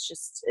about, is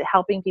just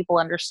helping people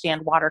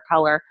understand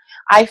watercolor.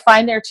 I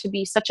find there to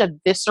be such a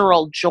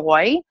visceral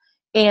joy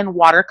in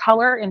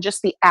watercolor and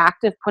just the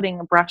act of putting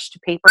a brush to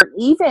paper.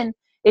 Even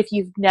if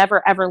you've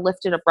never ever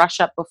lifted a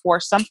brush up before,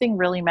 something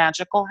really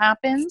magical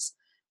happens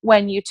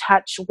when you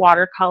touch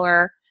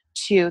watercolor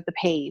to the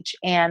page.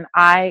 And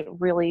I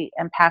really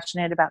am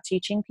passionate about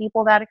teaching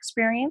people that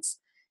experience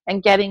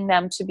and getting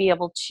them to be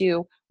able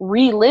to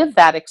relive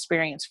that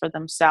experience for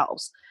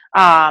themselves,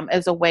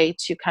 as a way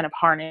to kind of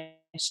harness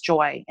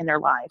joy in their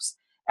lives.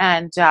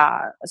 And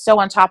so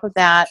on top of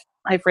that,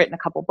 I've written a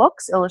couple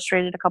books,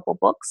 illustrated a couple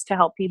books to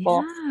help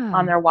people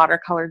on Yeah. their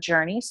watercolor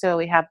journey. So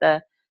we have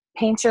the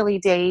Painterly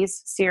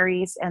Days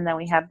series, and then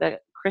we have the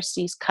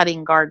Christie's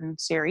Cutting Garden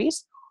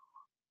series.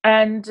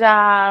 And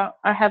I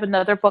have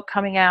another book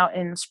coming out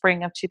in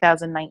spring of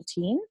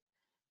 2019.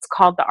 It's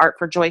called the Art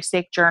for Joy's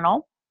Sake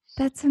Journal.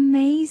 That's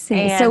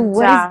amazing. So And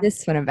what is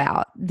this one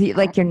about?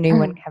 Like your new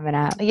one coming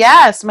up?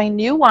 yes, my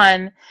new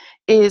one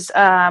is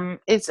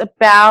it's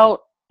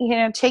about,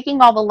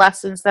 taking all the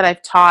lessons that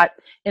I've taught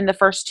in the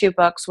first two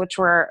books, which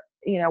were,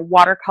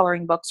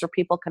 watercoloring books where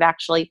people could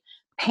actually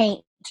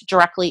paint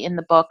directly in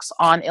the books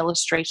on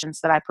illustrations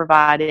that I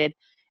provided.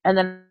 And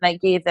then I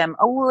gave them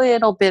a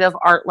little bit of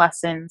art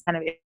lessons kind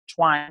of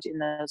intertwined in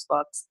those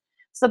books.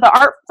 So the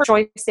Art for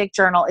Joy's Sake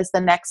Journal is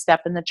the next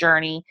step in the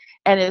journey,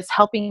 and is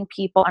helping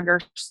people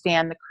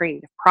understand the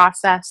creative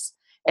process.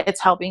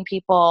 It's helping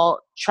people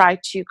try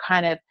to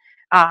kind of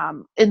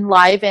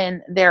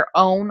enliven their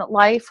own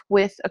life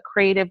with a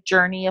creative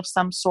journey of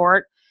some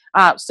sort.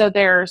 So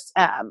there's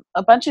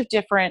a bunch of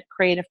different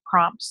creative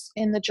prompts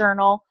in the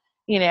journal,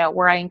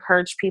 where I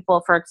encourage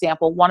people. For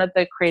example, one of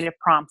the creative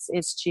prompts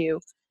is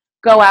to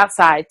go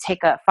outside,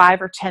 take a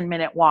 5 or 10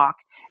 minute walk,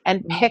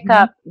 and pick Mhm.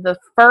 up the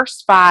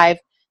first five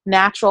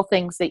natural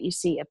things that you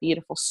see: a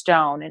beautiful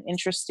stone, an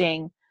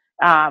interesting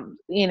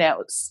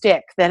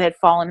stick that had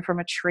fallen from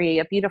a tree,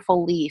 a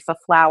beautiful leaf, a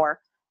flower.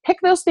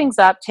 Pick those things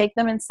up, take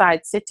them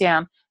inside, sit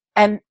down,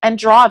 and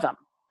draw them.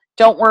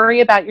 Don't worry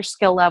about your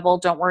skill level.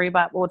 Don't worry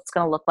about what it's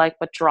going to look like,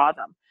 but draw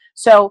them.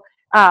 So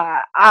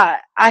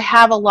I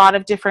have a lot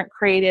of different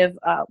creative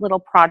little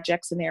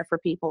projects in there for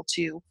people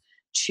to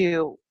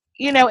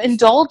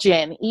indulge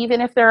in,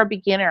 even if they're a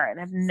beginner and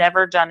have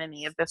never done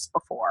any of this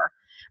before.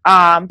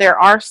 There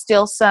are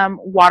still some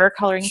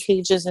watercoloring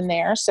pages in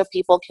there, so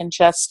people can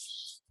just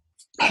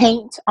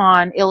paint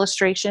on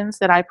illustrations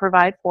that I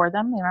provide for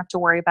them. They don't have to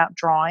worry about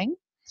drawing.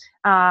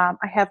 I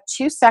have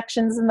two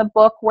sections in the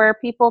book where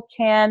people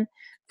can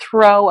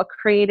throw a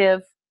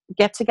creative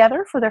get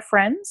together for their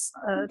friends,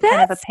 kind of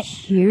a That's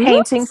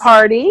painting cute.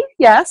 party.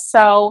 Yes.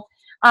 So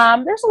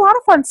there's a lot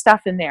of fun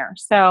stuff in there.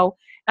 So,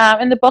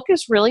 and the book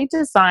is really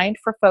designed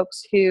for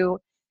folks who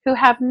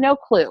have no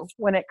clue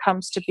when it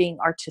comes to being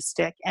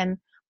artistic,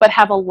 but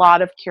have a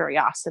lot of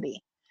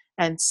curiosity.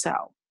 And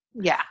so,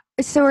 yeah.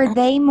 So are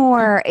they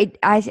more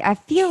I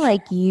feel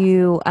like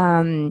you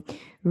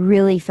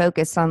really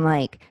focus on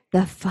like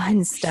the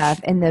fun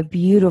stuff and the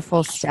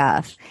beautiful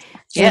stuff.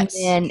 And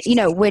Yes.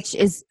 then, which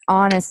is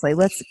honestly,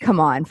 let's come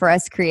on, for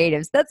us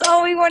creatives, that's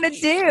all we want to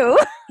do.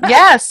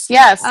 Yes.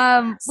 Yes.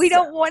 We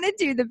don't want to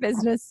do the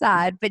business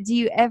side, but do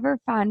you ever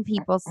find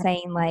people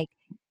saying like,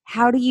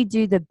 how do you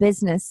do the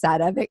business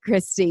side of it,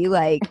 Christy?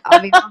 Like, I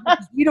mean, all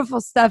the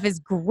beautiful stuff is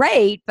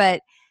great,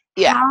 but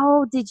Yeah.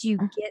 how did you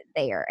get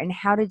there? And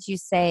how did you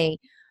say,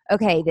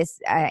 okay,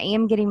 I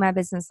am getting my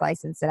business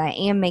license and I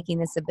am making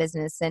this a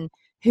business? And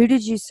who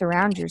did you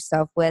surround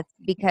yourself with?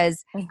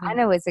 Because I Mhm.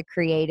 know as a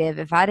creative,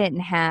 if I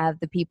didn't have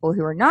the people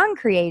who are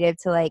non-creative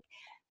to like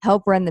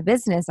help run the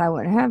business, I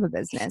wouldn't have a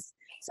business.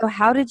 So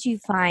how did you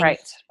find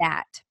Right.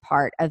 that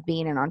part of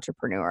being an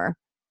entrepreneur?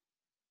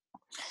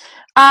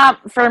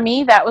 For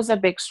me, that was a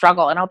big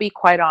struggle, and I'll be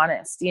quite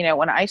honest.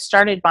 When I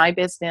started my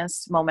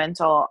business,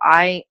 Momental,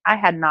 I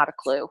had not a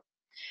clue,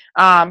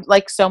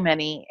 like so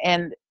many.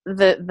 And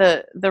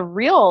the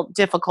real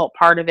difficult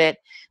part of it,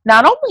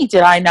 not only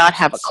did I not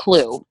have a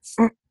clue,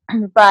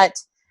 but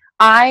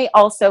I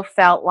also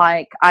felt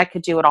like I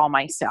could do it all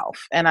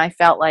myself, and I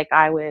felt like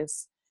I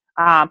was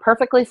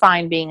perfectly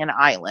fine being an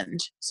island,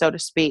 so to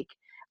speak.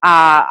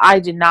 I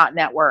did not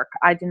network.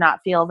 I did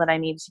not feel that I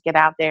needed to get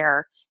out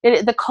there.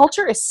 The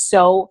culture is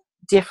so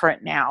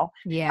different now.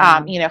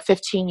 Yeah.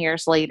 15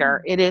 years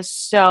later, it is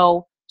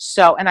so,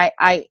 and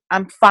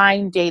I'm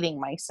fine dating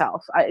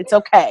myself. It's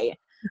okay.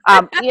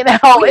 We have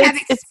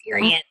it's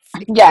experience.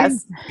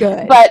 yes,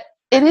 Good. but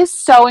it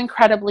is so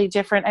incredibly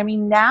different. I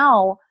mean,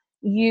 now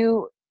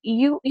you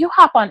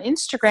hop on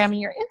Instagram and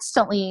you're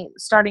instantly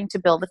starting to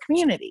build a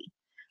community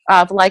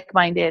of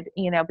like-minded,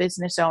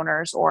 business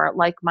owners or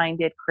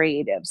like-minded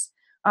creatives.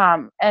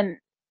 And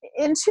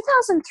in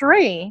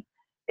 2003,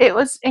 it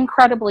was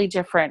incredibly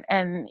different,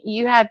 and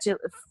you had to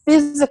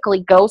physically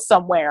go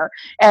somewhere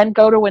and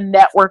go to a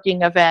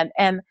networking event.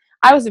 And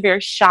I was a very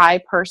shy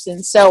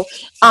person, so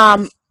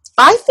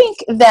I think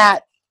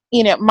that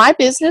my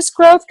business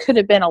growth could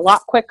have been a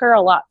lot quicker,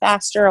 a lot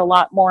faster, a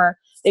lot more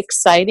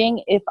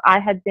exciting if I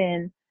had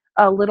been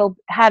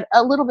had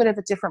a little bit of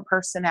a different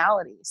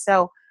personality.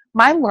 So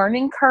my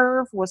learning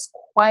curve was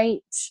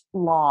quite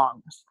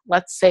long,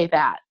 let's say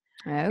that,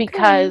 Okay.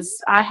 because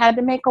I had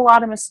to make a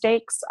lot of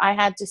mistakes. I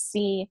had to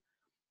see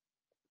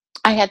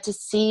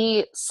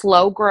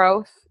slow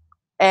growth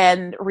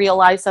and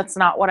realize that's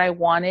not what I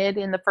wanted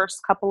in the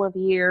first couple of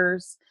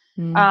years.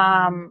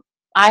 Mhm.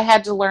 I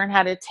had to learn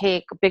how to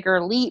take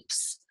bigger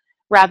leaps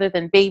rather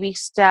than baby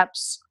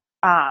steps.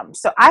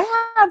 So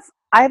I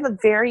have a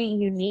very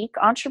unique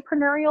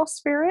entrepreneurial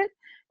spirit.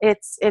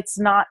 It's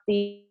not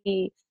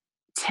the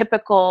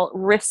typical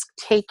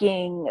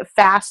risk-taking,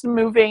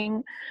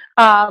 fast-moving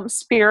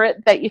spirit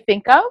that you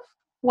think of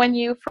when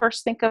you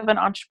first think of an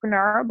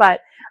entrepreneur.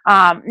 But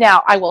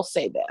now I will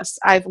say this: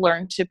 I've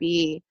learned to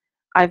be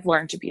a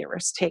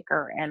risk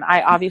taker, and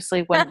I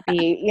obviously wouldn't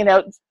be,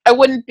 I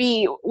wouldn't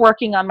be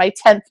working on my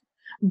 10th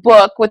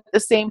book with the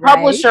same Right.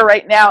 publisher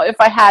right now if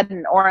I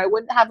hadn't, or I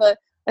wouldn't have a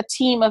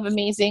team of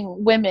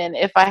amazing women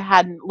if I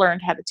hadn't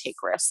learned how to take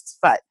risks.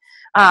 But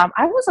I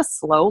was a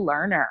slow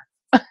learner.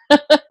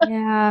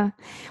 Yeah.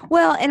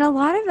 Well, and a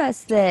lot of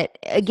us that,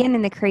 again,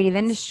 in the creative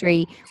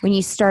industry, when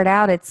you start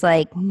out, it's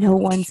like, no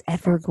one's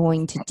ever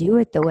going to do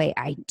it the way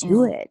I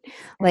do it.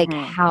 Like,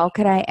 Mhm. how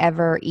could I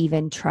ever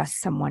even trust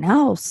someone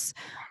else?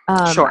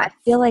 I Sure.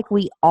 feel like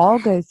we all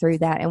go through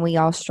that and we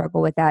all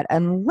struggle with that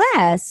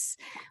unless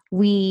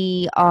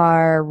we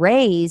are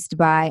raised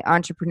by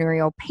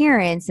entrepreneurial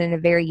parents and at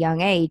a very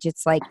young age.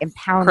 It's like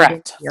impounded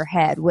into Correct. your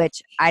head,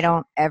 which I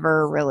don't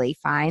ever really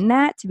find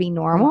that to be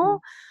normal.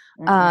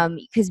 Mhm.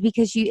 Because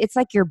it's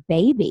like your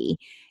baby,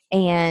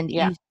 and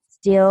Yeah. you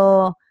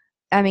still,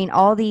 I mean,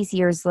 all these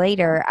years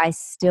later, I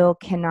still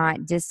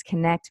cannot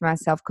disconnect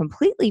myself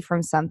completely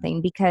from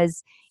something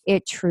because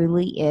it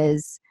truly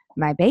is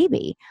my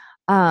baby.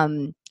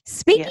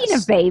 Speaking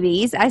of Yes.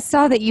 babies, I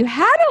saw that you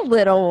had a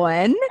little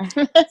one.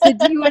 So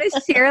do you want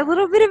to share a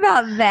little bit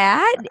about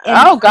that and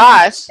Oh how you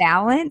gosh.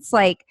 balance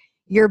like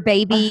your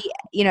baby,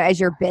 as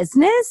your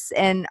business?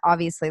 And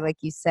obviously, like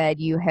you said,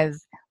 you have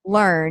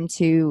learned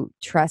to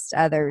trust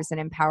others and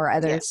empower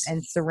others Yes.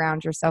 and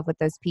surround yourself with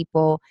those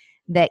people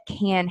that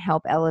can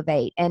help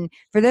elevate. And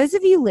for those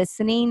of you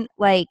listening,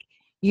 like,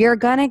 you're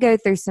going to go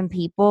through some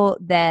people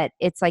that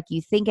it's like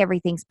you think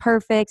everything's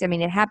perfect. I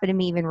mean, it happened to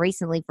me even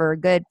recently for a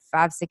good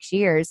 5-6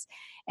 years.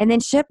 And then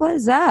shit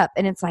blows up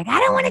and it's like, I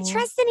don't want to Mhm.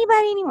 trust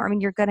anybody anymore. I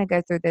mean, you're going to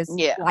go through those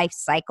Yeah. life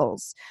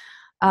cycles.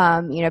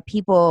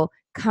 People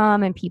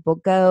come and people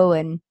go,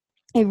 and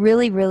it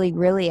really, really,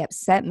 really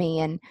upset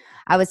me. And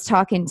I was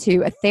talking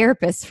to a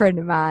therapist friend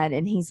of mine,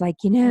 and he's like,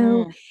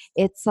 Mm.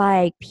 it's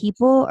like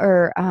people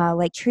are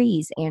like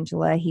trees,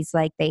 Angela. He's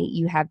like,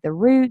 you have the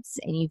roots,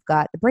 and you've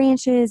got the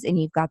branches,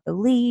 and you've got the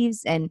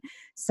leaves, and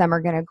some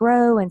are going to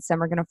grow, and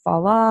some are going to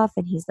fall off.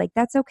 And he's like,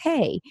 that's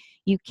okay.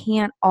 You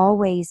can't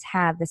always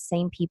have the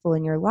same people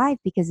in your life,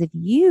 because if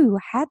you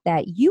had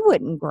that, you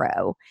wouldn't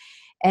grow.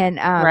 And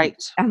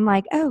Right. I'm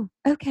like, oh,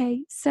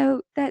 okay.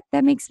 So that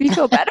makes me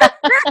feel better.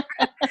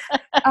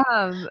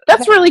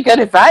 That's But really good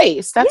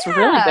advice. That's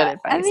really good yeah,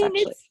 I advice, mean,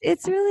 actually.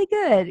 it's really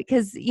good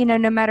because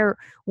no matter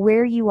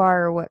where you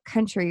are or what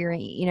country you're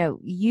in,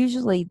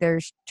 usually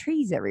there's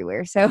trees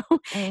everywhere. So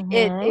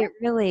it Mhm. it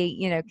really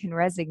can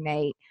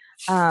resonate.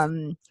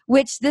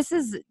 Which this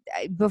is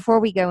before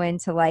we go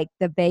into like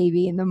the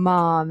baby and the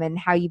mom and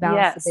how you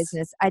balance the Yes.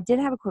 business. I did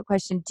have a quick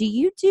question. Do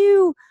you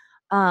do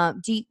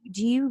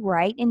you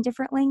write in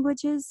different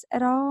languages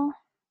at all?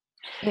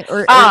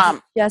 Or is it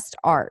Um, just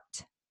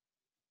art?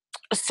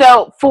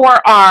 so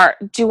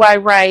do I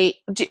write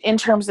in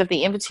terms of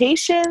the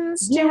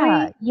invitations, do Yeah,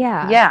 we?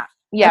 yeah. Yeah.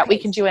 Yeah, we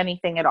Okay, can do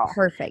anything at all.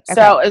 perfect. Okay,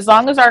 So as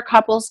long as our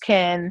couples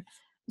can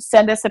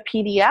send us a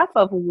PDF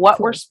of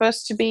what we're cool.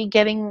 supposed to be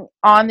getting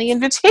on the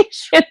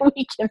invitation,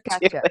 we can do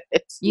Gotcha.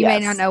 it. You may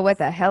not Yes. know what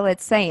the hell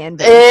it's saying,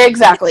 but you can.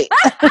 Exactly.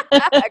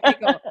 Okay,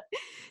 cool.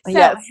 So,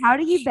 Yes. how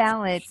do you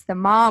balance the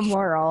mom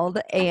world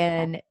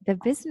and the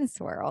business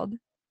world?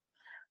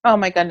 Oh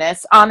my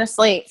goodness.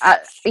 Honestly, I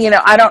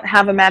don't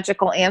have a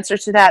magical answer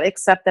to that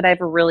except that I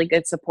have a really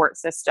good support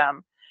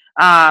system.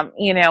 Um,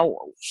 you know,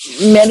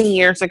 Many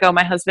years ago,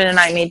 my husband and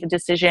I made the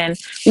decision.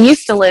 We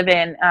used to live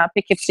in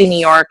Poughkeepsie, New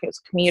York. It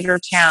was a commuter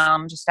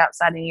town just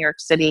outside of New York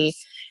City.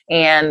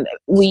 And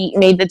we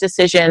made the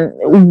decision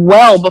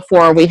well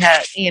before we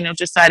had,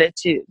 decided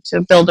to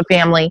build a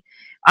family,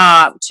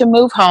 to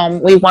move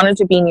home. We wanted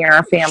to be near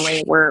our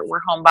family. We're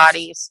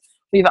homebodies.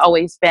 We've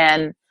always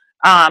been.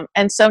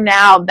 And so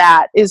now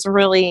that is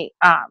really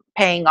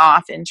paying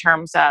off in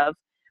terms of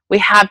we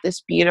have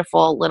this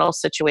beautiful little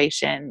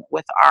situation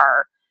with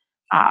our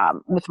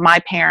with my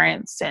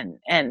parents, and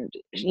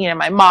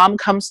my mom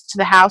comes to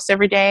the house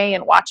every day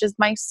and watches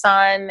my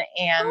son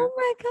and Oh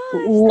my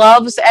gosh.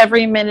 loves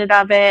every minute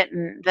of it,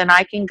 and then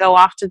I can go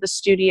off to the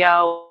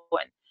studio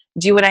and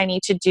do what I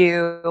need to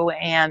do.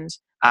 And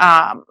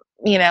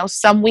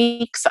some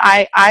weeks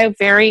I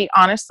very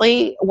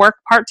honestly work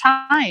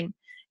part-time,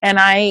 and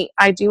I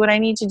do what I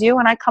need to do,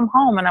 and I come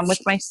home and I'm with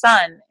my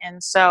son.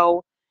 And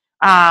so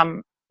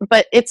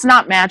but it's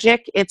not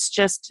magic, it's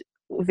just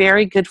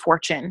very good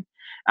fortune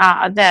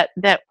that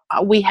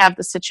we have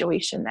the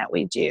situation that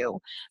we do.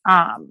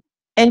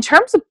 In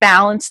terms of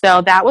balance,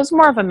 though, that was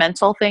more of a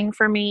mental thing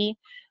for me.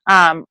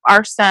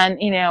 Our son,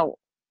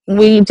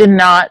 we did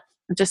not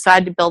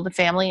decide to build a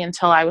family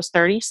until I was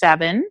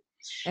 37.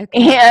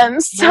 Okay.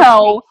 And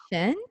so,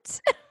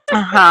 Patient.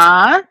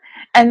 uh-huh.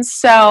 And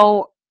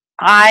so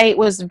I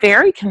was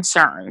very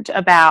concerned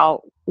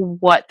about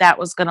what that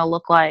was going to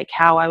look like,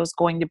 how I was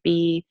going to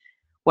be.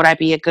 Would I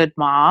be a good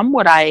mom?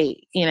 Would I,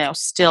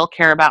 still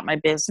care about my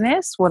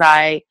business? Would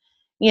I,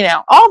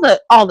 all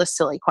the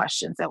silly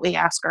questions that we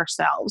ask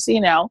ourselves.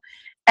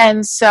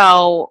 And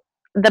so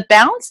the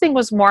balance thing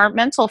was more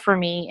mental for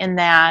me, in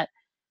that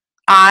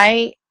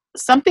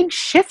something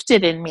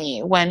shifted in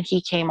me when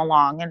he came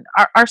along. And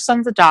our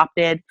son's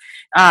adopted.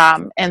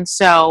 And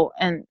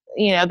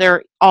there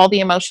are all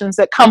the emotions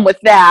that come with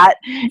that.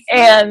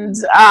 And,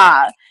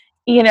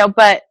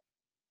 but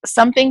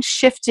something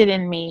shifted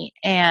in me,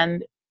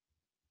 and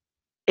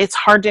it's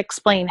hard to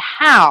explain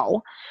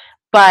how,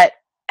 but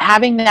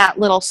having that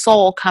little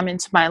soul come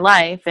into my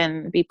life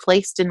and be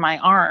placed in my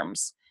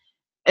arms,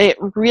 it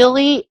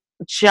really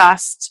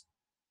just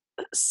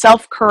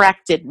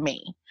self-corrected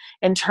me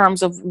in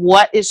terms of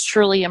what is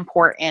truly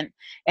important.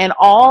 And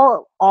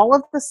all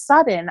of a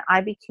sudden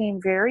I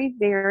became very,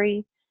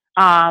 very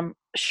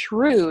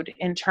shrewd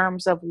in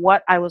terms of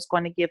what I was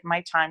going to give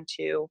my time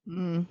to.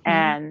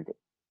 Mm-hmm.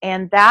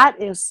 And that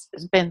has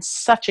been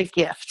such a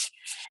gift.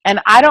 And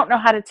I don't know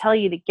how to tell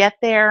you to get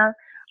there.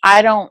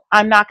 I'm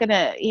not going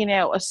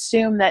to,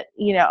 assume that,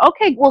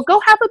 okay, well,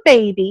 go have a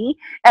baby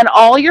and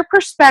all your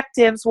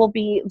perspectives will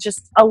be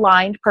just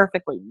aligned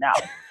perfectly. No.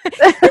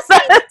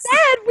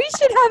 Dad, we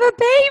should have a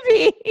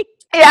baby.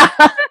 Yeah.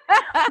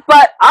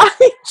 But I'm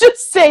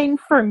just saying,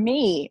 for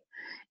me,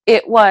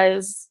 it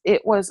was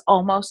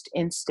almost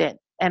instant,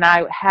 and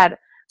I had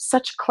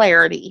such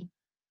clarity,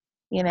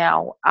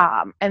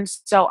 and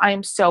so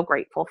I'm so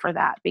grateful for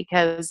that,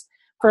 because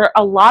for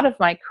a lot of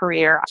my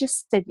career, I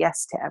just said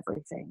yes to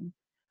everything.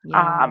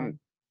 Yeah.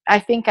 I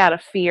think out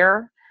of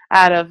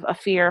a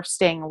fear of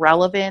staying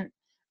relevant,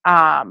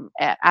 out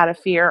of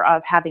fear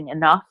of having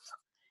enough.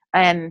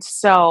 And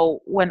so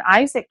when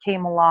Isaac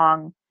came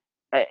along,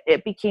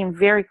 it became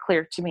very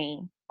clear to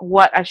me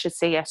what I should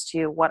say yes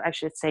to, what I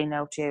should say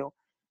no to,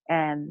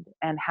 and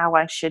how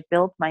I should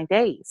build my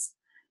days.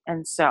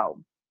 And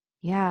so,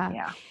 Yeah.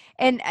 yeah.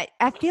 And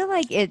I feel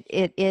like it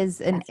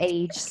is an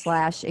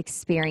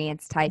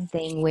age/experience type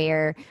thing,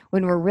 where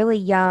when we're really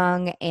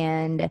young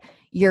and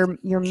your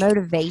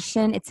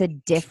motivation, it's a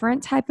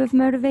different type of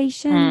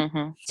motivation.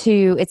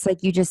 Mm-hmm. It's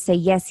like you just say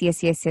yes,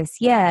 yes, yes, yes,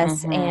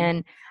 yes. Mm-hmm.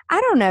 And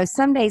I don't know,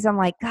 some days I'm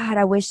like, God,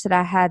 I wish that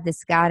I had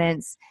this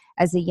guidance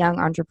as a young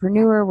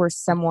entrepreneur where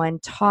someone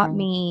taught Mm-hmm.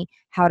 me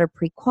how to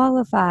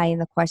pre-qualify and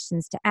the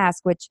questions to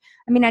ask, which,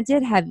 I mean, I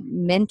did have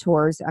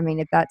mentors. I mean,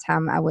 at that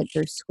time I went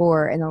through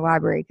SCORE in the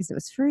library because it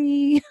was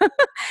free.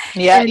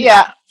 Yeah. And,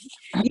 Yeah.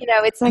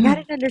 it's like I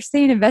didn't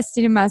understand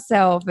investing in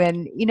myself.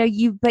 And,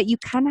 but you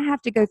kind of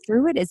have to go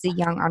through it as a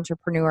young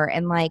entrepreneur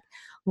and like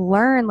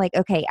learn, like,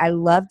 okay, I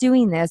love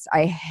doing this.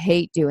 I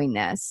hate doing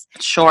this.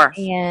 Sure.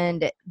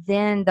 And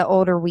then the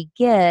older we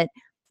get,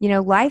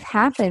 life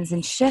happens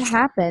and shit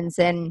happens.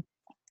 And,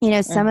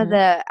 some of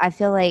I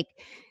feel like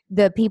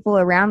the people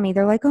around me,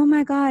 they're like, oh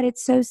my God,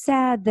 it's so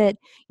sad that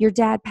your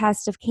dad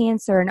passed of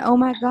cancer. And oh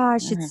my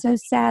gosh, Mm-hmm. it's so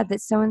sad that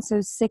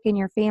so-and-so's sick in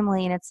your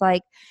family. And it's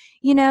like,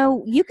 you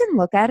can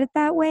look at it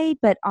that way,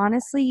 but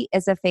honestly,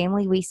 as a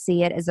family, we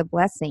see it as a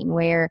blessing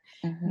where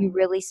Mm-hmm. you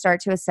really start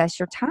to assess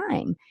your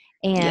time.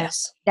 And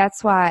Yes.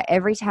 that's why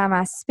every time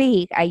I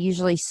speak, I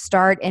usually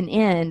start and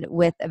end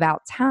with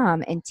about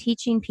time and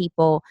teaching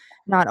people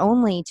not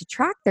only to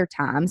track their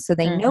time so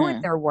they know what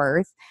Mm-hmm. they're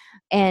worth.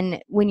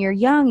 And when you're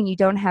young and you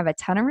don't have a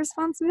ton of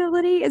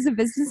responsibility as a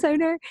business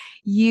owner,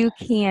 you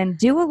can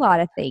do a lot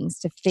of things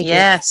to figure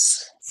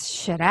Yes.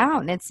 shut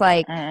out. And it's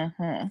like,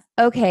 Mm-hmm.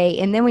 okay.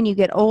 And then when you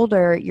get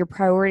older, your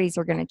priorities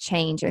are going to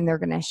change and they're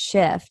going to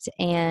shift.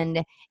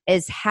 And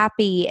as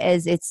happy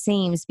as it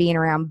seems being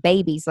around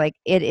babies, like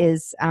it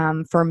is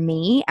for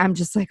me, I'm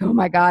just like, oh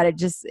my God,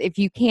 if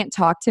you can't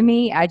talk to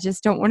me, I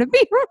just don't want to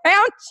be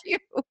around you.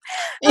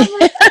 I'm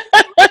like,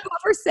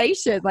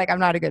 conversation. Like, I'm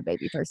not a good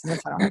baby person.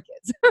 That's why I don't have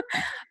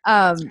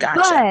kids. Gotcha.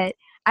 But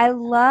I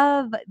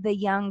love the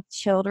young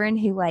children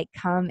who like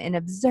come and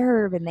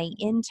observe and they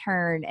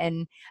intern.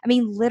 And I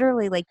mean,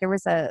 literally, like there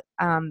was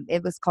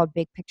it was called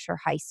Big Picture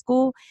High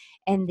School.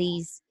 And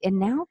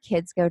now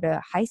kids go to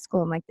high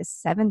school in like the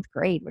 7th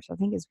grade, which I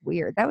think is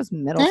weird. That was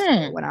middle school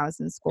Mm. when I was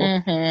in school.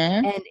 Mm-hmm.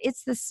 And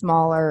it's the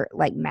smaller,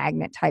 like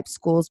magnet type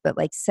schools, but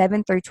like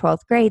 7th through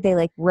 12th grade, they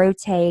like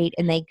rotate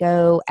and they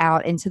go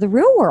out into the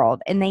real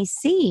world and they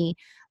see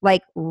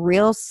like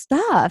real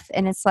stuff.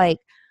 And it's like,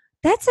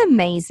 that's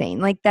amazing.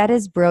 Like, that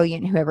is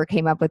brilliant, whoever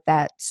came up with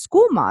that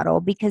school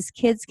model, because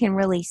kids can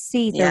really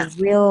see Yeah.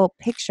 the real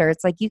picture.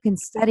 It's like you can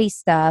study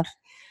stuff,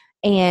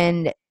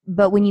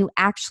 but when you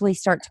actually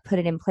start to put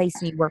it in place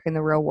and you work in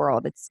the real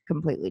world, it's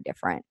completely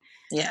different.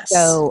 Yes.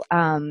 So,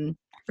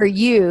 for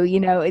you,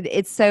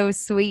 it's so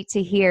sweet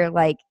to hear,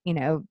 like,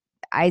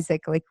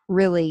 Isaac, like,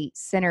 really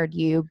centered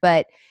you.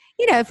 But,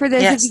 for those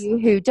of Yes. you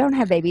who don't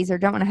have babies or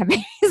don't want to have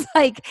babies,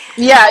 like,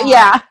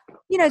 Yeah.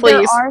 there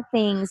Please. are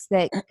things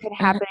that could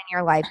happen in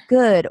your life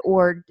good,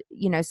 or,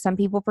 some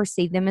people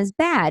perceive them as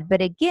bad.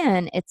 But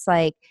again, it's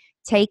like,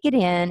 take it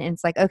in and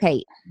it's like,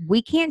 okay,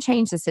 we can't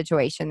change the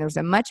situation. There's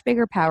a much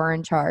bigger power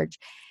in charge.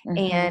 Mm-hmm.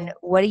 And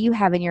what do you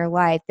have in your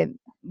life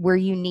where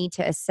you need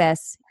to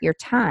assess your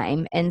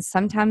time? And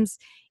sometimes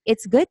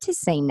it's good to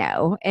say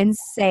no and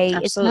say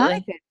it's not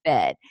a good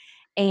fit.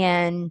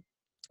 And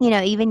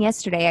even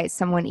yesterday,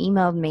 someone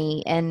emailed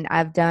me, and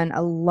I've done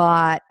a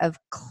lot of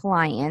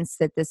clients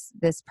that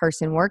this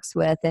person works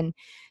with, and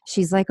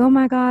she's like, "Oh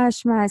my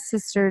gosh, my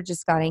sister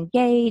just got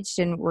engaged,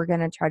 and we're going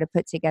to try to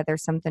put together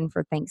something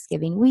for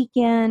Thanksgiving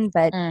weekend,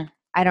 but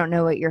I don't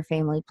know what your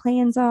family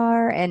plans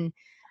are." And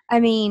I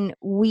mean,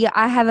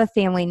 I have a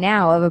family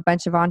now of a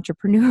bunch of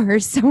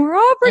entrepreneurs, so we're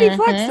all pretty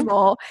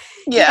flexible.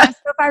 Yeah. So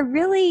if I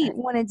really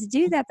wanted to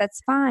do that, that's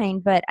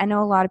fine. But I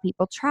know a lot of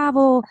people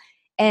travel.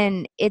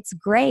 And it's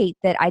great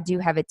that I do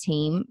have a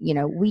team.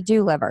 We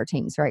do love our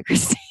teams, right,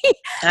 Christy?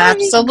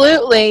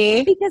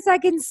 Absolutely. Because I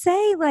can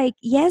say, like,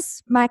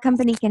 yes, my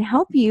company can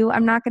help you.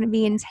 I'm not going to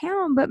be in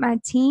town, but my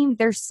team,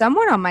 there's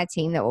someone on my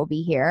team that will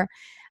be here,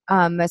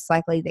 most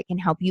likely, that can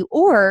help you.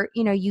 Or,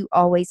 you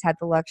always have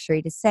the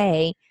luxury to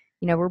say,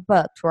 we're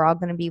booked. We're all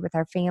going to be with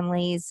our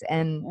families.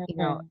 And,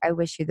 I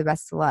wish you the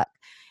best of luck.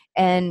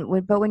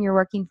 But when you're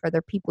working for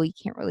other people, you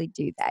can't really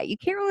do that. You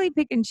can't really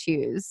pick and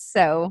choose.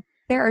 So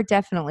there are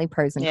definitely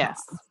pros and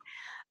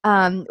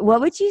cons. What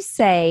would you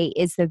say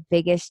is the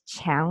biggest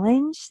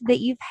challenge that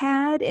you've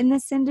had in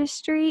this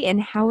industry,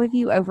 and how have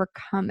you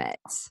overcome it?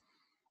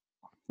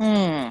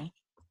 Oh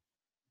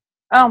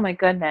my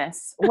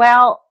goodness.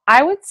 Well,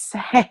 I would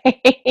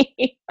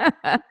say,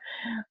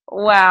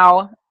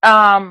 wow.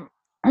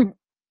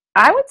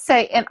 I would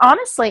say, and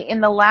honestly,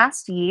 in the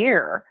last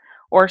year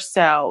or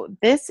so,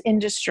 this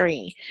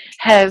industry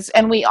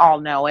and we all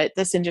know it,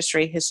 this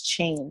industry has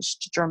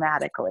changed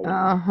dramatically.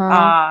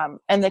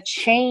 And the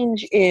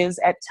change is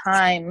at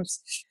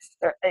times,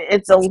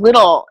 it's a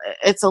little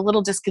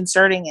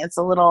disconcerting.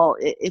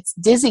 It's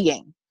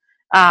dizzying.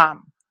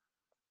 And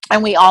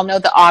we all know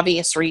the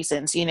obvious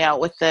reasons,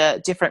 with the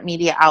different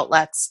media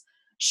outlets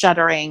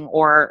shuttering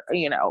or,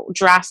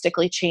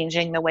 drastically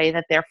changing the way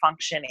that they're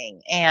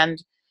functioning.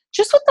 And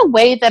just with the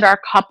way that our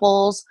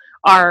couples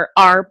are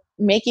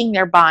making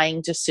their buying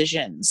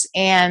decisions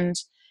and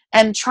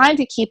trying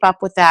to keep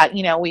up with that.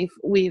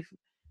 We've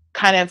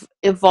kind of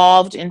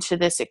evolved into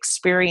this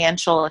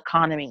experiential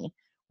economy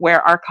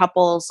where our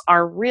couples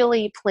are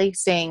really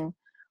placing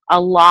a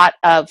lot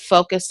of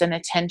focus and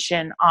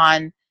attention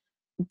on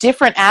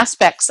different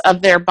aspects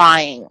of their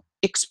buying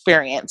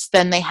experience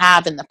than they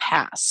have in the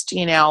past.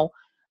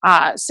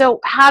 So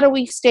how do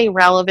we stay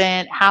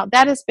relevant? How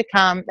that has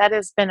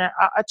been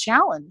a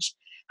challenge.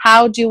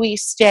 How do we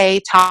stay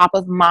top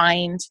of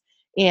mind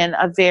in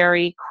a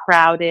very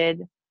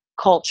crowded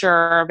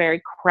culture, a very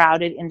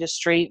crowded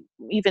industry,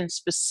 even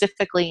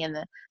specifically in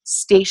the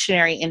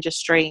stationery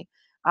industry?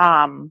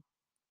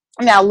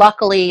 Now,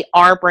 luckily,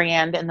 our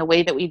brand and the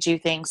way that we do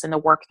things and the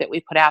work that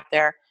we put out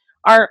there,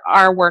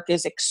 our work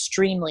is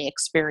extremely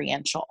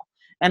experiential.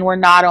 And we're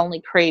not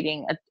only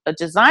creating a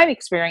design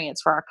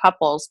experience for our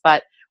couples,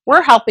 but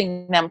we're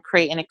helping them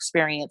create an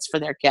experience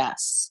for their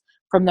guests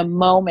from the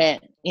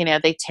moment,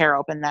 they tear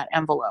open that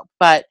envelope.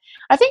 But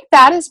I think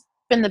that has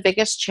been the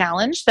biggest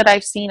challenge that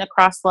I've seen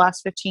across the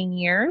last 15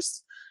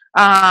 years,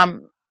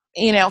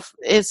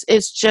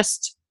 is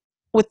just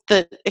with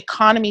the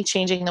economy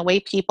changing, the way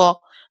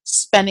people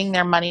spending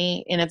their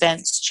money in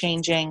events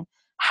changing.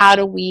 How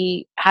do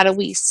we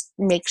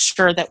make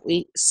sure that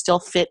we still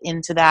fit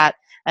into that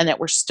and that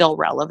we're still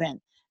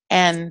relevant?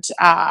 And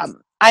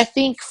I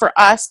think for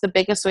us, the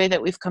biggest way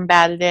that we've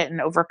combated it and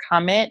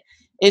overcome it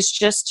is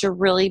just to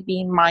really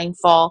be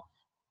mindful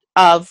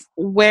of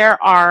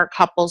where our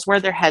couples, where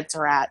their heads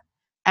are at,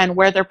 and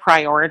where their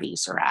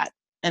priorities are at,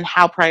 and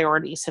how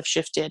priorities have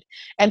shifted,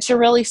 and to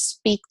really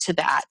speak to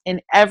that in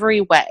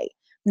every way,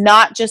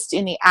 not just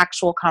in the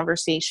actual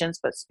conversations,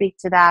 but speak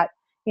to that,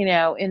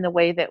 in the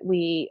way that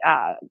we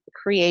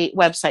create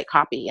website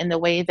copy, in the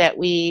way that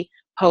we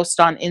post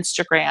on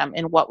Instagram,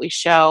 and what we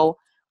show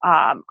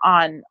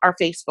on our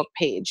Facebook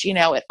page.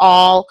 It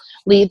all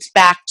leads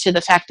back to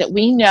the fact that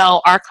we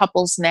know our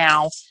couples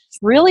now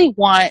really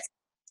want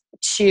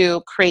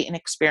to create an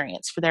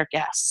experience for their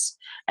guests.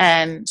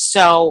 And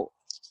so,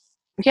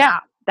 yeah,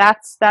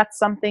 that's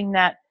something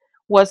that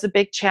was a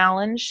big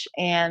challenge,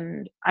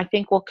 and I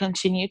think will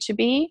continue to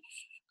be.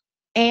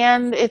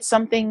 And it's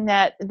something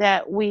that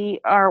we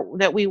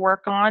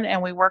work on,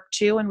 and we work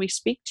to, and we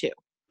speak to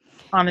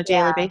on a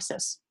daily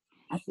basis.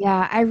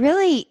 Yeah,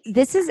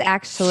 this has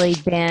actually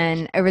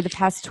been over the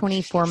past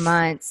 24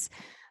 months.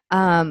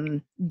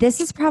 This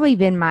has probably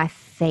been my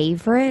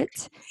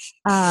favorite,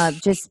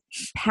 just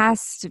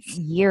past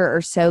year or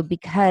so,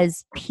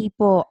 because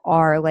people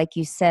are, like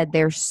you said,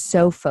 they're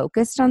so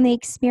focused on the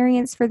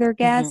experience for their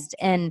guest.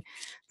 And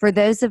for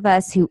those of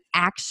us who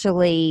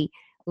actually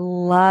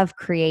love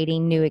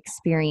creating new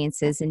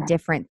experiences and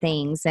different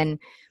things, and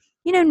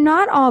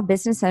not all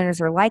business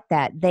owners are like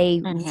that.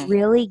 They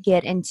really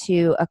get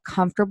into a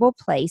comfortable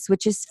place,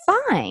 which is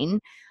fine.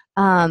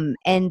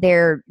 And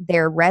their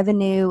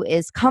revenue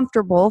is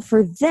comfortable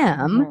for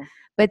them.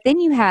 But then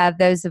you have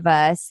those of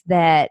us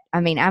that,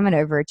 I'm an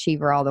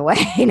overachiever all the way.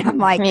 And I'm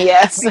like,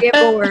 yes. I get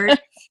bored.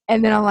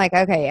 And then I'm like,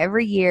 okay,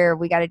 every year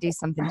we got to do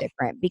something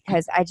different,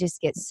 because I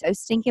just get so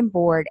stinking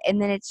bored. And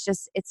then it's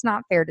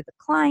not fair to the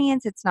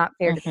clients. It's not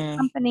fair to the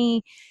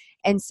company.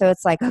 And so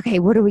it's like, okay,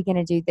 what are we going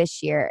to do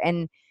this year?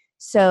 And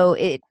so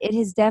it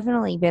has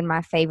definitely been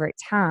my favorite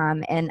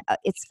time. And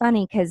it's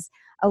funny because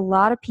a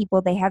lot of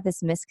people, they have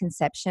this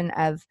misconception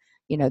of,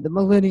 the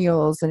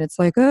millennials, and it's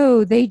like,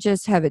 oh, they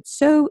just have it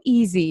so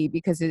easy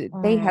because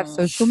they have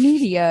social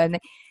media.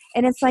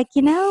 And it's like,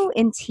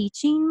 in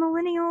teaching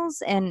millennials,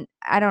 and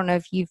I don't know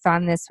if you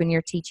find this when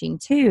you're teaching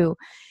too,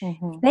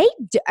 they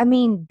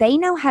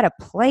know how to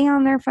play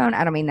on their phone.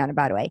 I don't mean that in a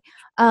bad way.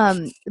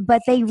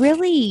 But they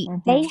really,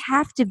 they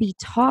have to be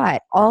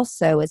taught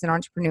also as an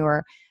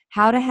entrepreneur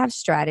how to have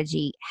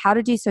strategy, how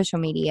to do social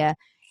media,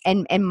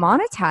 and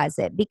monetize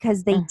it,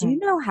 because they do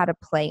know how to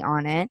play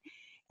on it.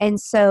 And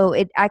so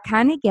I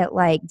kind of get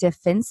like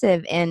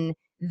defensive in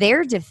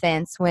their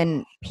defense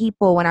when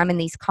I'm in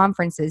these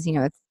conferences,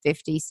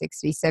 50,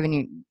 60,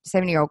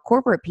 70-year-old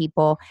corporate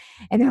people,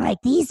 and they're like,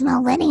 these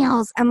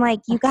millennials. I'm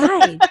like, you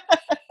guys,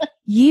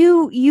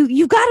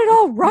 you got it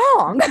all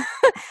wrong.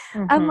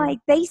 I'm like,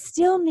 they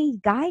still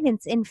need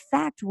guidance. In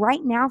fact,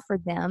 right now for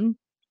them,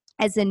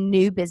 as a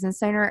new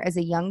business owner, as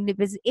a young new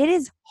business, it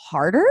is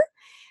harder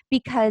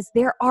because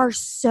there are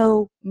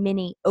so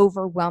many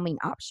overwhelming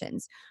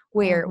options,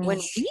 where when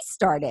we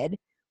started,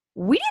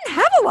 we didn't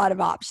have a lot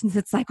of options.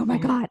 It's like, oh my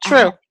God, I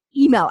have an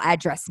email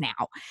address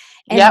now.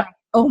 And like,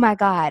 oh my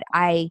God,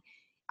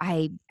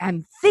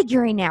 I'm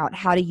figuring out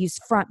how to use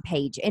Front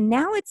Page. And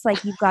now it's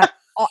like, you've got,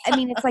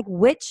 it's like,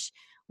 which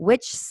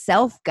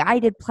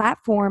self-guided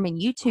platform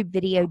and YouTube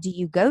video do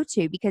you go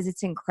to? Because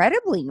it's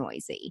incredibly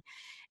noisy.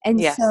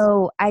 And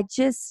so I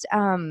just,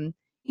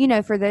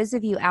 for those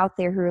of you out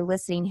there who are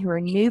listening, who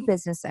are new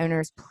business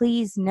owners,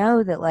 please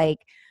know that, like,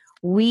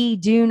 we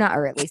do not,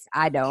 or at least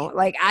I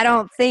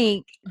don't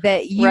think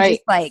that you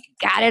just like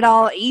got it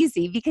all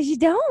easy, because you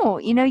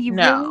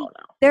don't,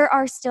 there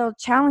are still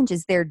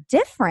challenges. They're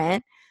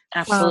different.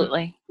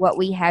 Absolutely. From what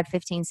we had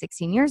 15,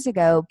 16 years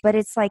ago, but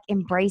it's like,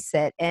 embrace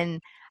it.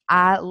 And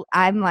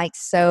I'm like,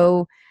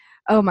 so,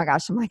 oh my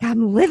gosh, I'm like,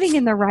 I'm living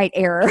in the right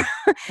era.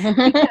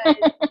 Because,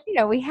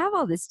 we have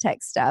all this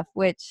tech stuff,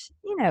 which,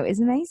 is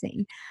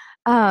amazing.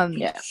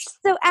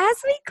 So as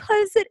we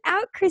close it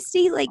out,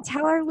 Christy, like,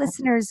 tell our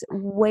listeners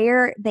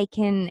where they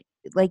can,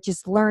 like,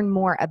 just learn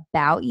more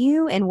about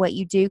you and what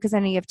you do, because I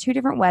know you have 2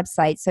 different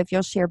websites. So if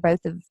you'll share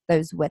both of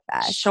those with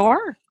us.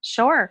 Sure.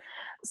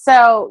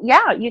 So,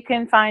 you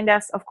can find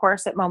us, of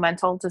course, at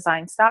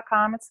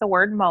momentaldesigns.com. It's the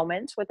word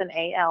moment with an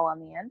A-L on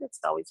the end. It's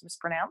always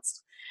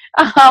mispronounced.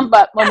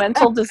 But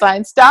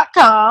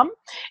momentaldesigns.com,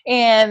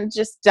 and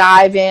just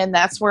dive in.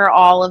 That's where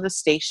all of the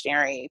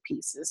stationery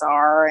pieces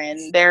are.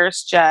 And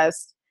there's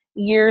just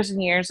years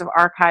and years of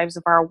archives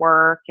of our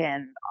work,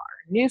 and our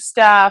new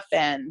stuff,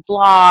 and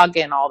blog,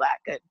 and all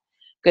that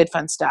good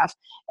fun stuff.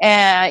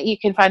 And you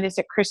can find us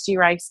at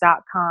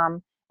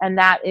christyrice.com. And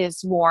that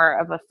is more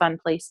of a fun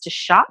place to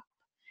shop.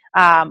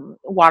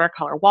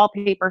 Watercolor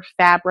wallpaper,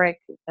 fabric,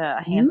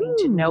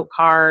 hand-painted note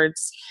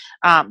cards,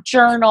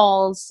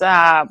 journals,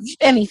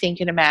 anything you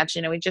can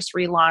imagine. And we just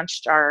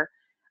relaunched our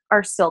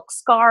silk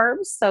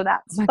scarves, so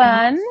that's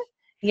fun. Gosh.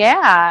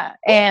 Yeah,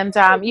 and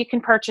you can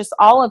purchase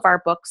all of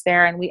our books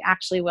there, and we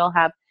actually will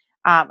have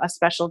a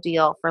special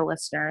deal for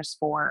listeners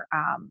for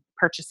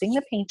purchasing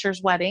the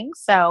Painter's Wedding.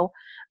 So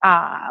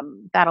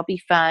that'll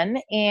be fun.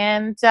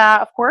 And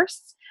of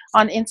course,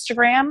 on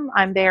Instagram,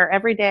 I'm there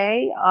every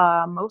day,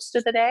 most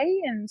of the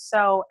day. And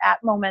so at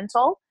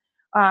Momental,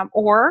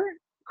 or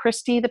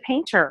Christy the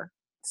Painter.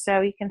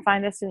 So you can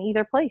find us in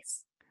either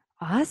place.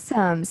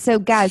 Awesome. So,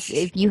 guys,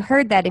 if you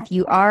heard that, if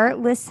you are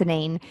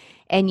listening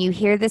and you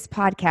hear this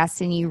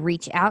podcast and you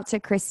reach out to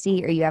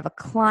Christy or you have a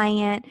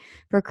client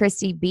for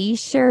Christy, be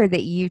sure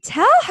that you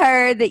tell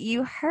her that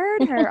you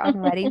heard her on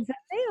Weddings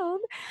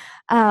Unveiled.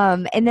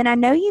 And then I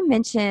know you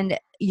mentioned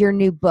your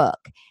new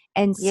book.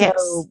 And so,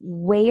 Yes.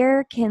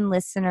 where can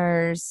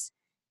listeners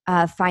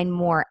find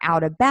more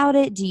out about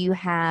it? Do you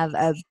have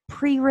a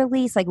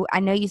pre-release? Like, I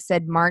know you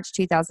said March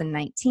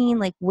 2019.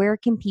 Like, where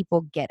can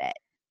people get it?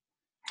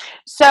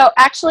 So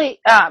actually,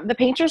 the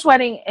Painter's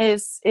Wedding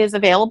is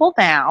available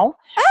now.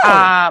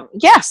 Oh,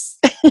 Yes.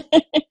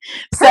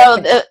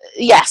 So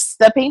yes,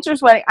 the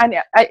Painter's Wedding. I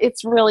know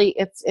it's really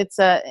it's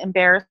a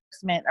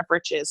embarrassment of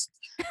riches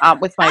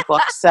with my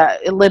books,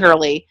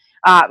 literally.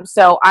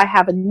 So I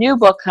have a new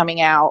book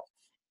coming out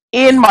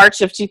in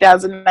March of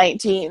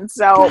 2019.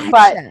 So,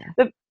 but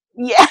gotcha.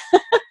 yeah,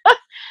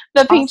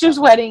 the Painter's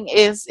Awesome. Wedding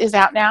is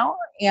out now.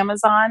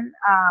 Amazon,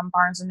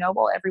 Barnes and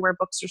Noble, everywhere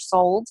books are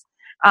sold.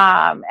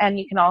 And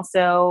you can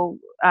also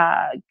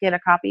get a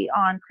copy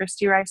on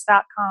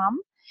ChristyRice.com.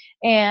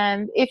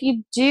 And if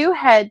you do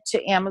head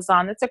to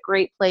Amazon, it's a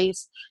great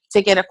place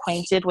to get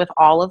acquainted with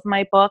all of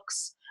my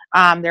books.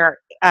 There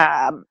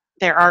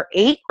are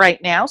 8 right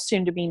now,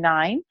 soon to be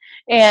 9.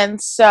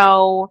 And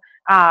so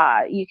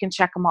you can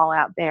check them all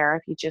out there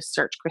if you just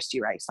search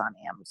Christy Rice on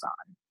Amazon.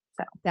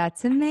 So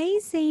That's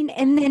amazing.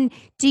 And then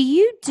do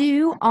you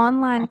do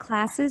online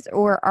classes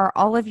or are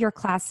all of your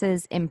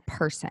classes in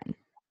person?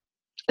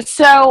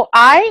 So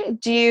I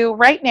do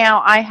right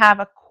now. I have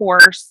a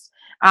course,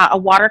 a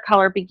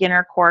watercolor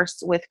beginner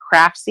course with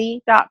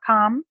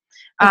Craftsy.com.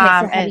 Okay, so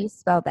how do And you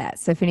spell that?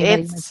 So if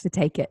anybody wants to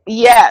take it.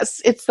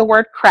 yes, it's the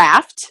word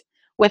craft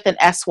with an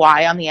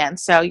SY on the end.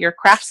 So you're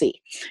Craftsy.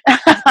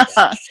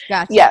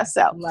 Gotcha. Yeah.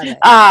 So, Love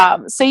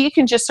it. so you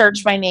can just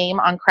search my name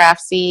on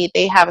Craftsy.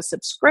 They have a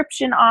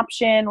subscription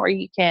option where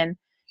you can,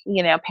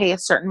 pay a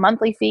certain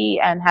monthly fee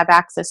and have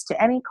access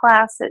to any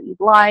class that you'd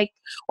like,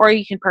 or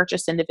you can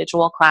purchase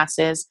individual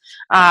classes.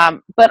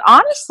 But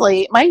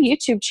honestly, my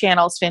YouTube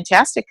channel is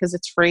fantastic because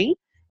it's free,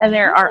 and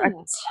there are a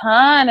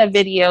ton of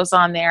videos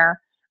on there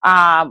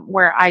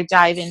where I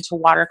dive into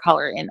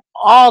watercolor in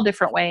all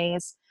different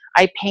ways.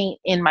 I paint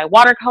in my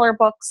watercolor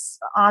books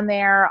on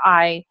there.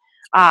 I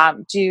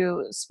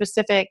do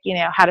specific,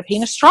 how to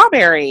paint a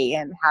strawberry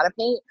and how to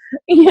paint,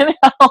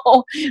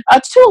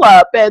 a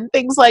tulip and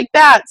things like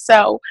that.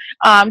 So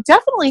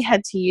definitely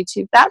head to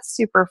YouTube. That's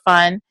super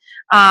fun.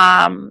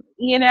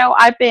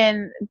 I've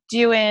been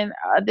doing,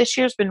 this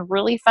year's been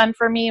really fun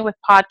for me with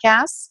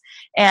podcasts,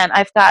 and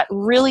I've got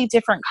really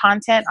different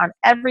content on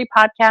every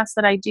podcast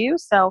that I do.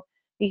 So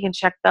you can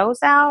check those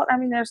out. I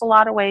mean, there's a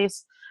lot of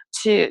ways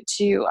to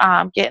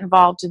get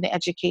involved in the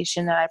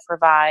education that I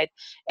provide.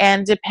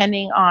 And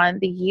depending on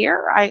the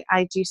year,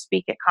 I do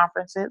speak at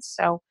conferences.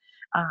 So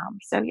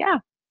yeah,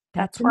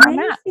 that's where I'm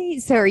at.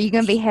 So are you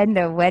going to be heading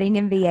to a wedding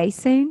MBA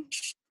soon?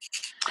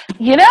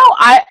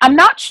 I'm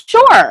not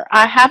sure.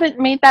 I haven't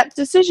made that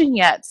decision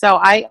yet. So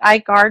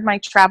I guard my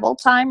travel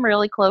time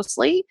really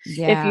closely,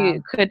 if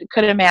you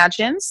could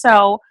imagine.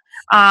 So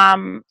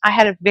I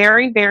had a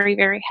very, very,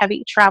 very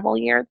heavy travel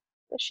year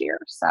this year.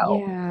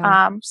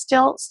 So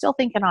still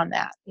thinking on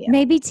that. Yeah.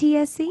 Maybe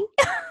TSE?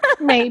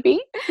 Maybe.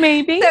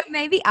 So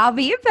maybe I'll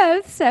be at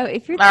both. So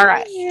if you're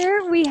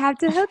here, we have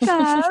to hook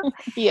up.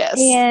 Yes.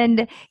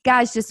 And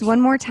guys, just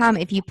one more time,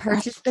 if you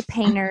purchase the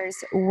Painter's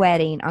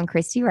Wedding on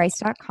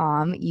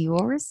ChristyRice.com, you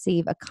will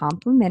receive a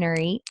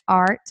complimentary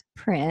art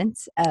print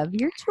of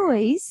your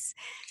choice.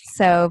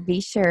 So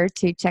be sure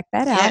to check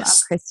that out on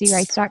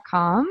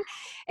ChristyRice.com.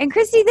 And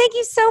Christy, thank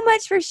you so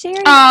much for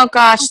sharing. Oh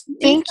gosh,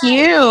 thank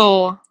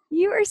you.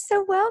 You are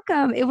so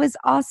welcome. It was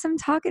awesome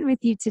talking with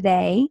you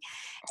today.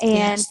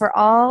 And for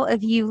all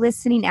of you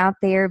listening out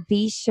there,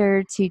 be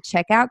sure to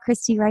check out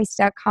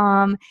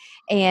ChristyRice.com.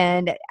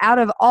 And out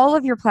of all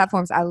of your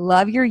platforms, I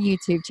love your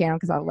YouTube channel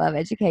because I love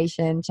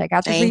education. Check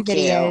out the free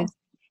videos.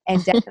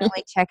 And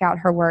definitely check out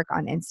her work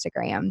on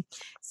Instagram.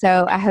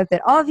 So I hope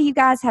that all of you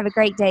guys have a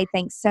great day.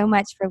 Thanks so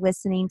much for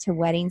listening to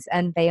Weddings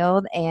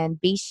Unveiled. And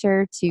be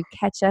sure to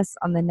catch us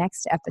on the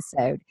next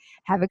episode.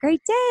 Have a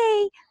great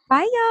day.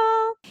 Bye,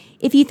 y'all.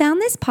 If you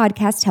found this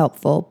podcast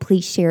helpful,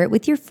 please share it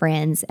with your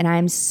friends. And I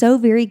am so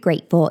very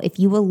grateful if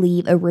you will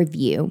leave a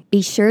review.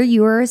 Be sure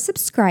you are a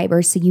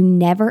subscriber so you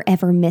never,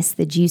 ever miss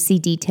the juicy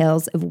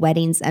details of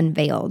Weddings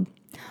Unveiled.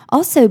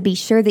 Also, be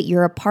sure that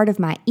you're a part of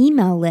my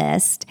email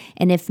list,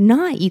 and if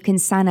not, you can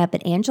sign up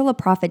at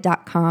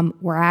angelaprofit.com,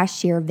 where I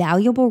share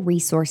valuable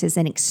resources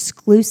and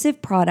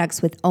exclusive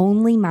products with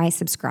only my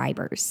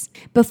subscribers.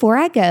 Before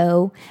I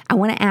go, I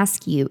want to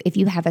ask you, if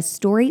you have a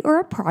story or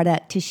a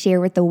product to share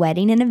with the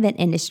wedding and event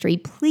industry,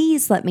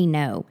 please let me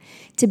know.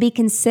 To be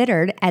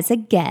considered as a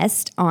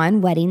guest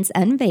on Weddings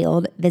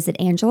Unveiled, visit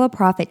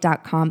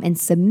angelaprofit.com and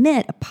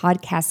submit a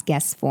podcast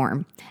guest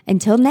form.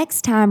 Until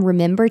next time,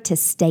 remember to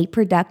stay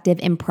productive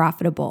and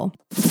profitable.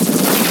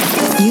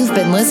 You've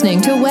been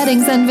listening to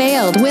Weddings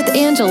Unveiled with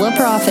Angela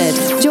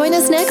Proffitt. Join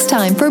us next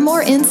time for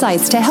more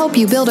insights to help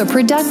you build a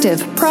productive,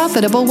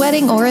 profitable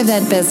wedding or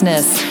event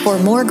business. For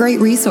more great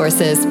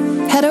resources,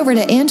 head over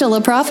to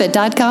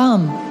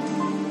angelaproffitt.com.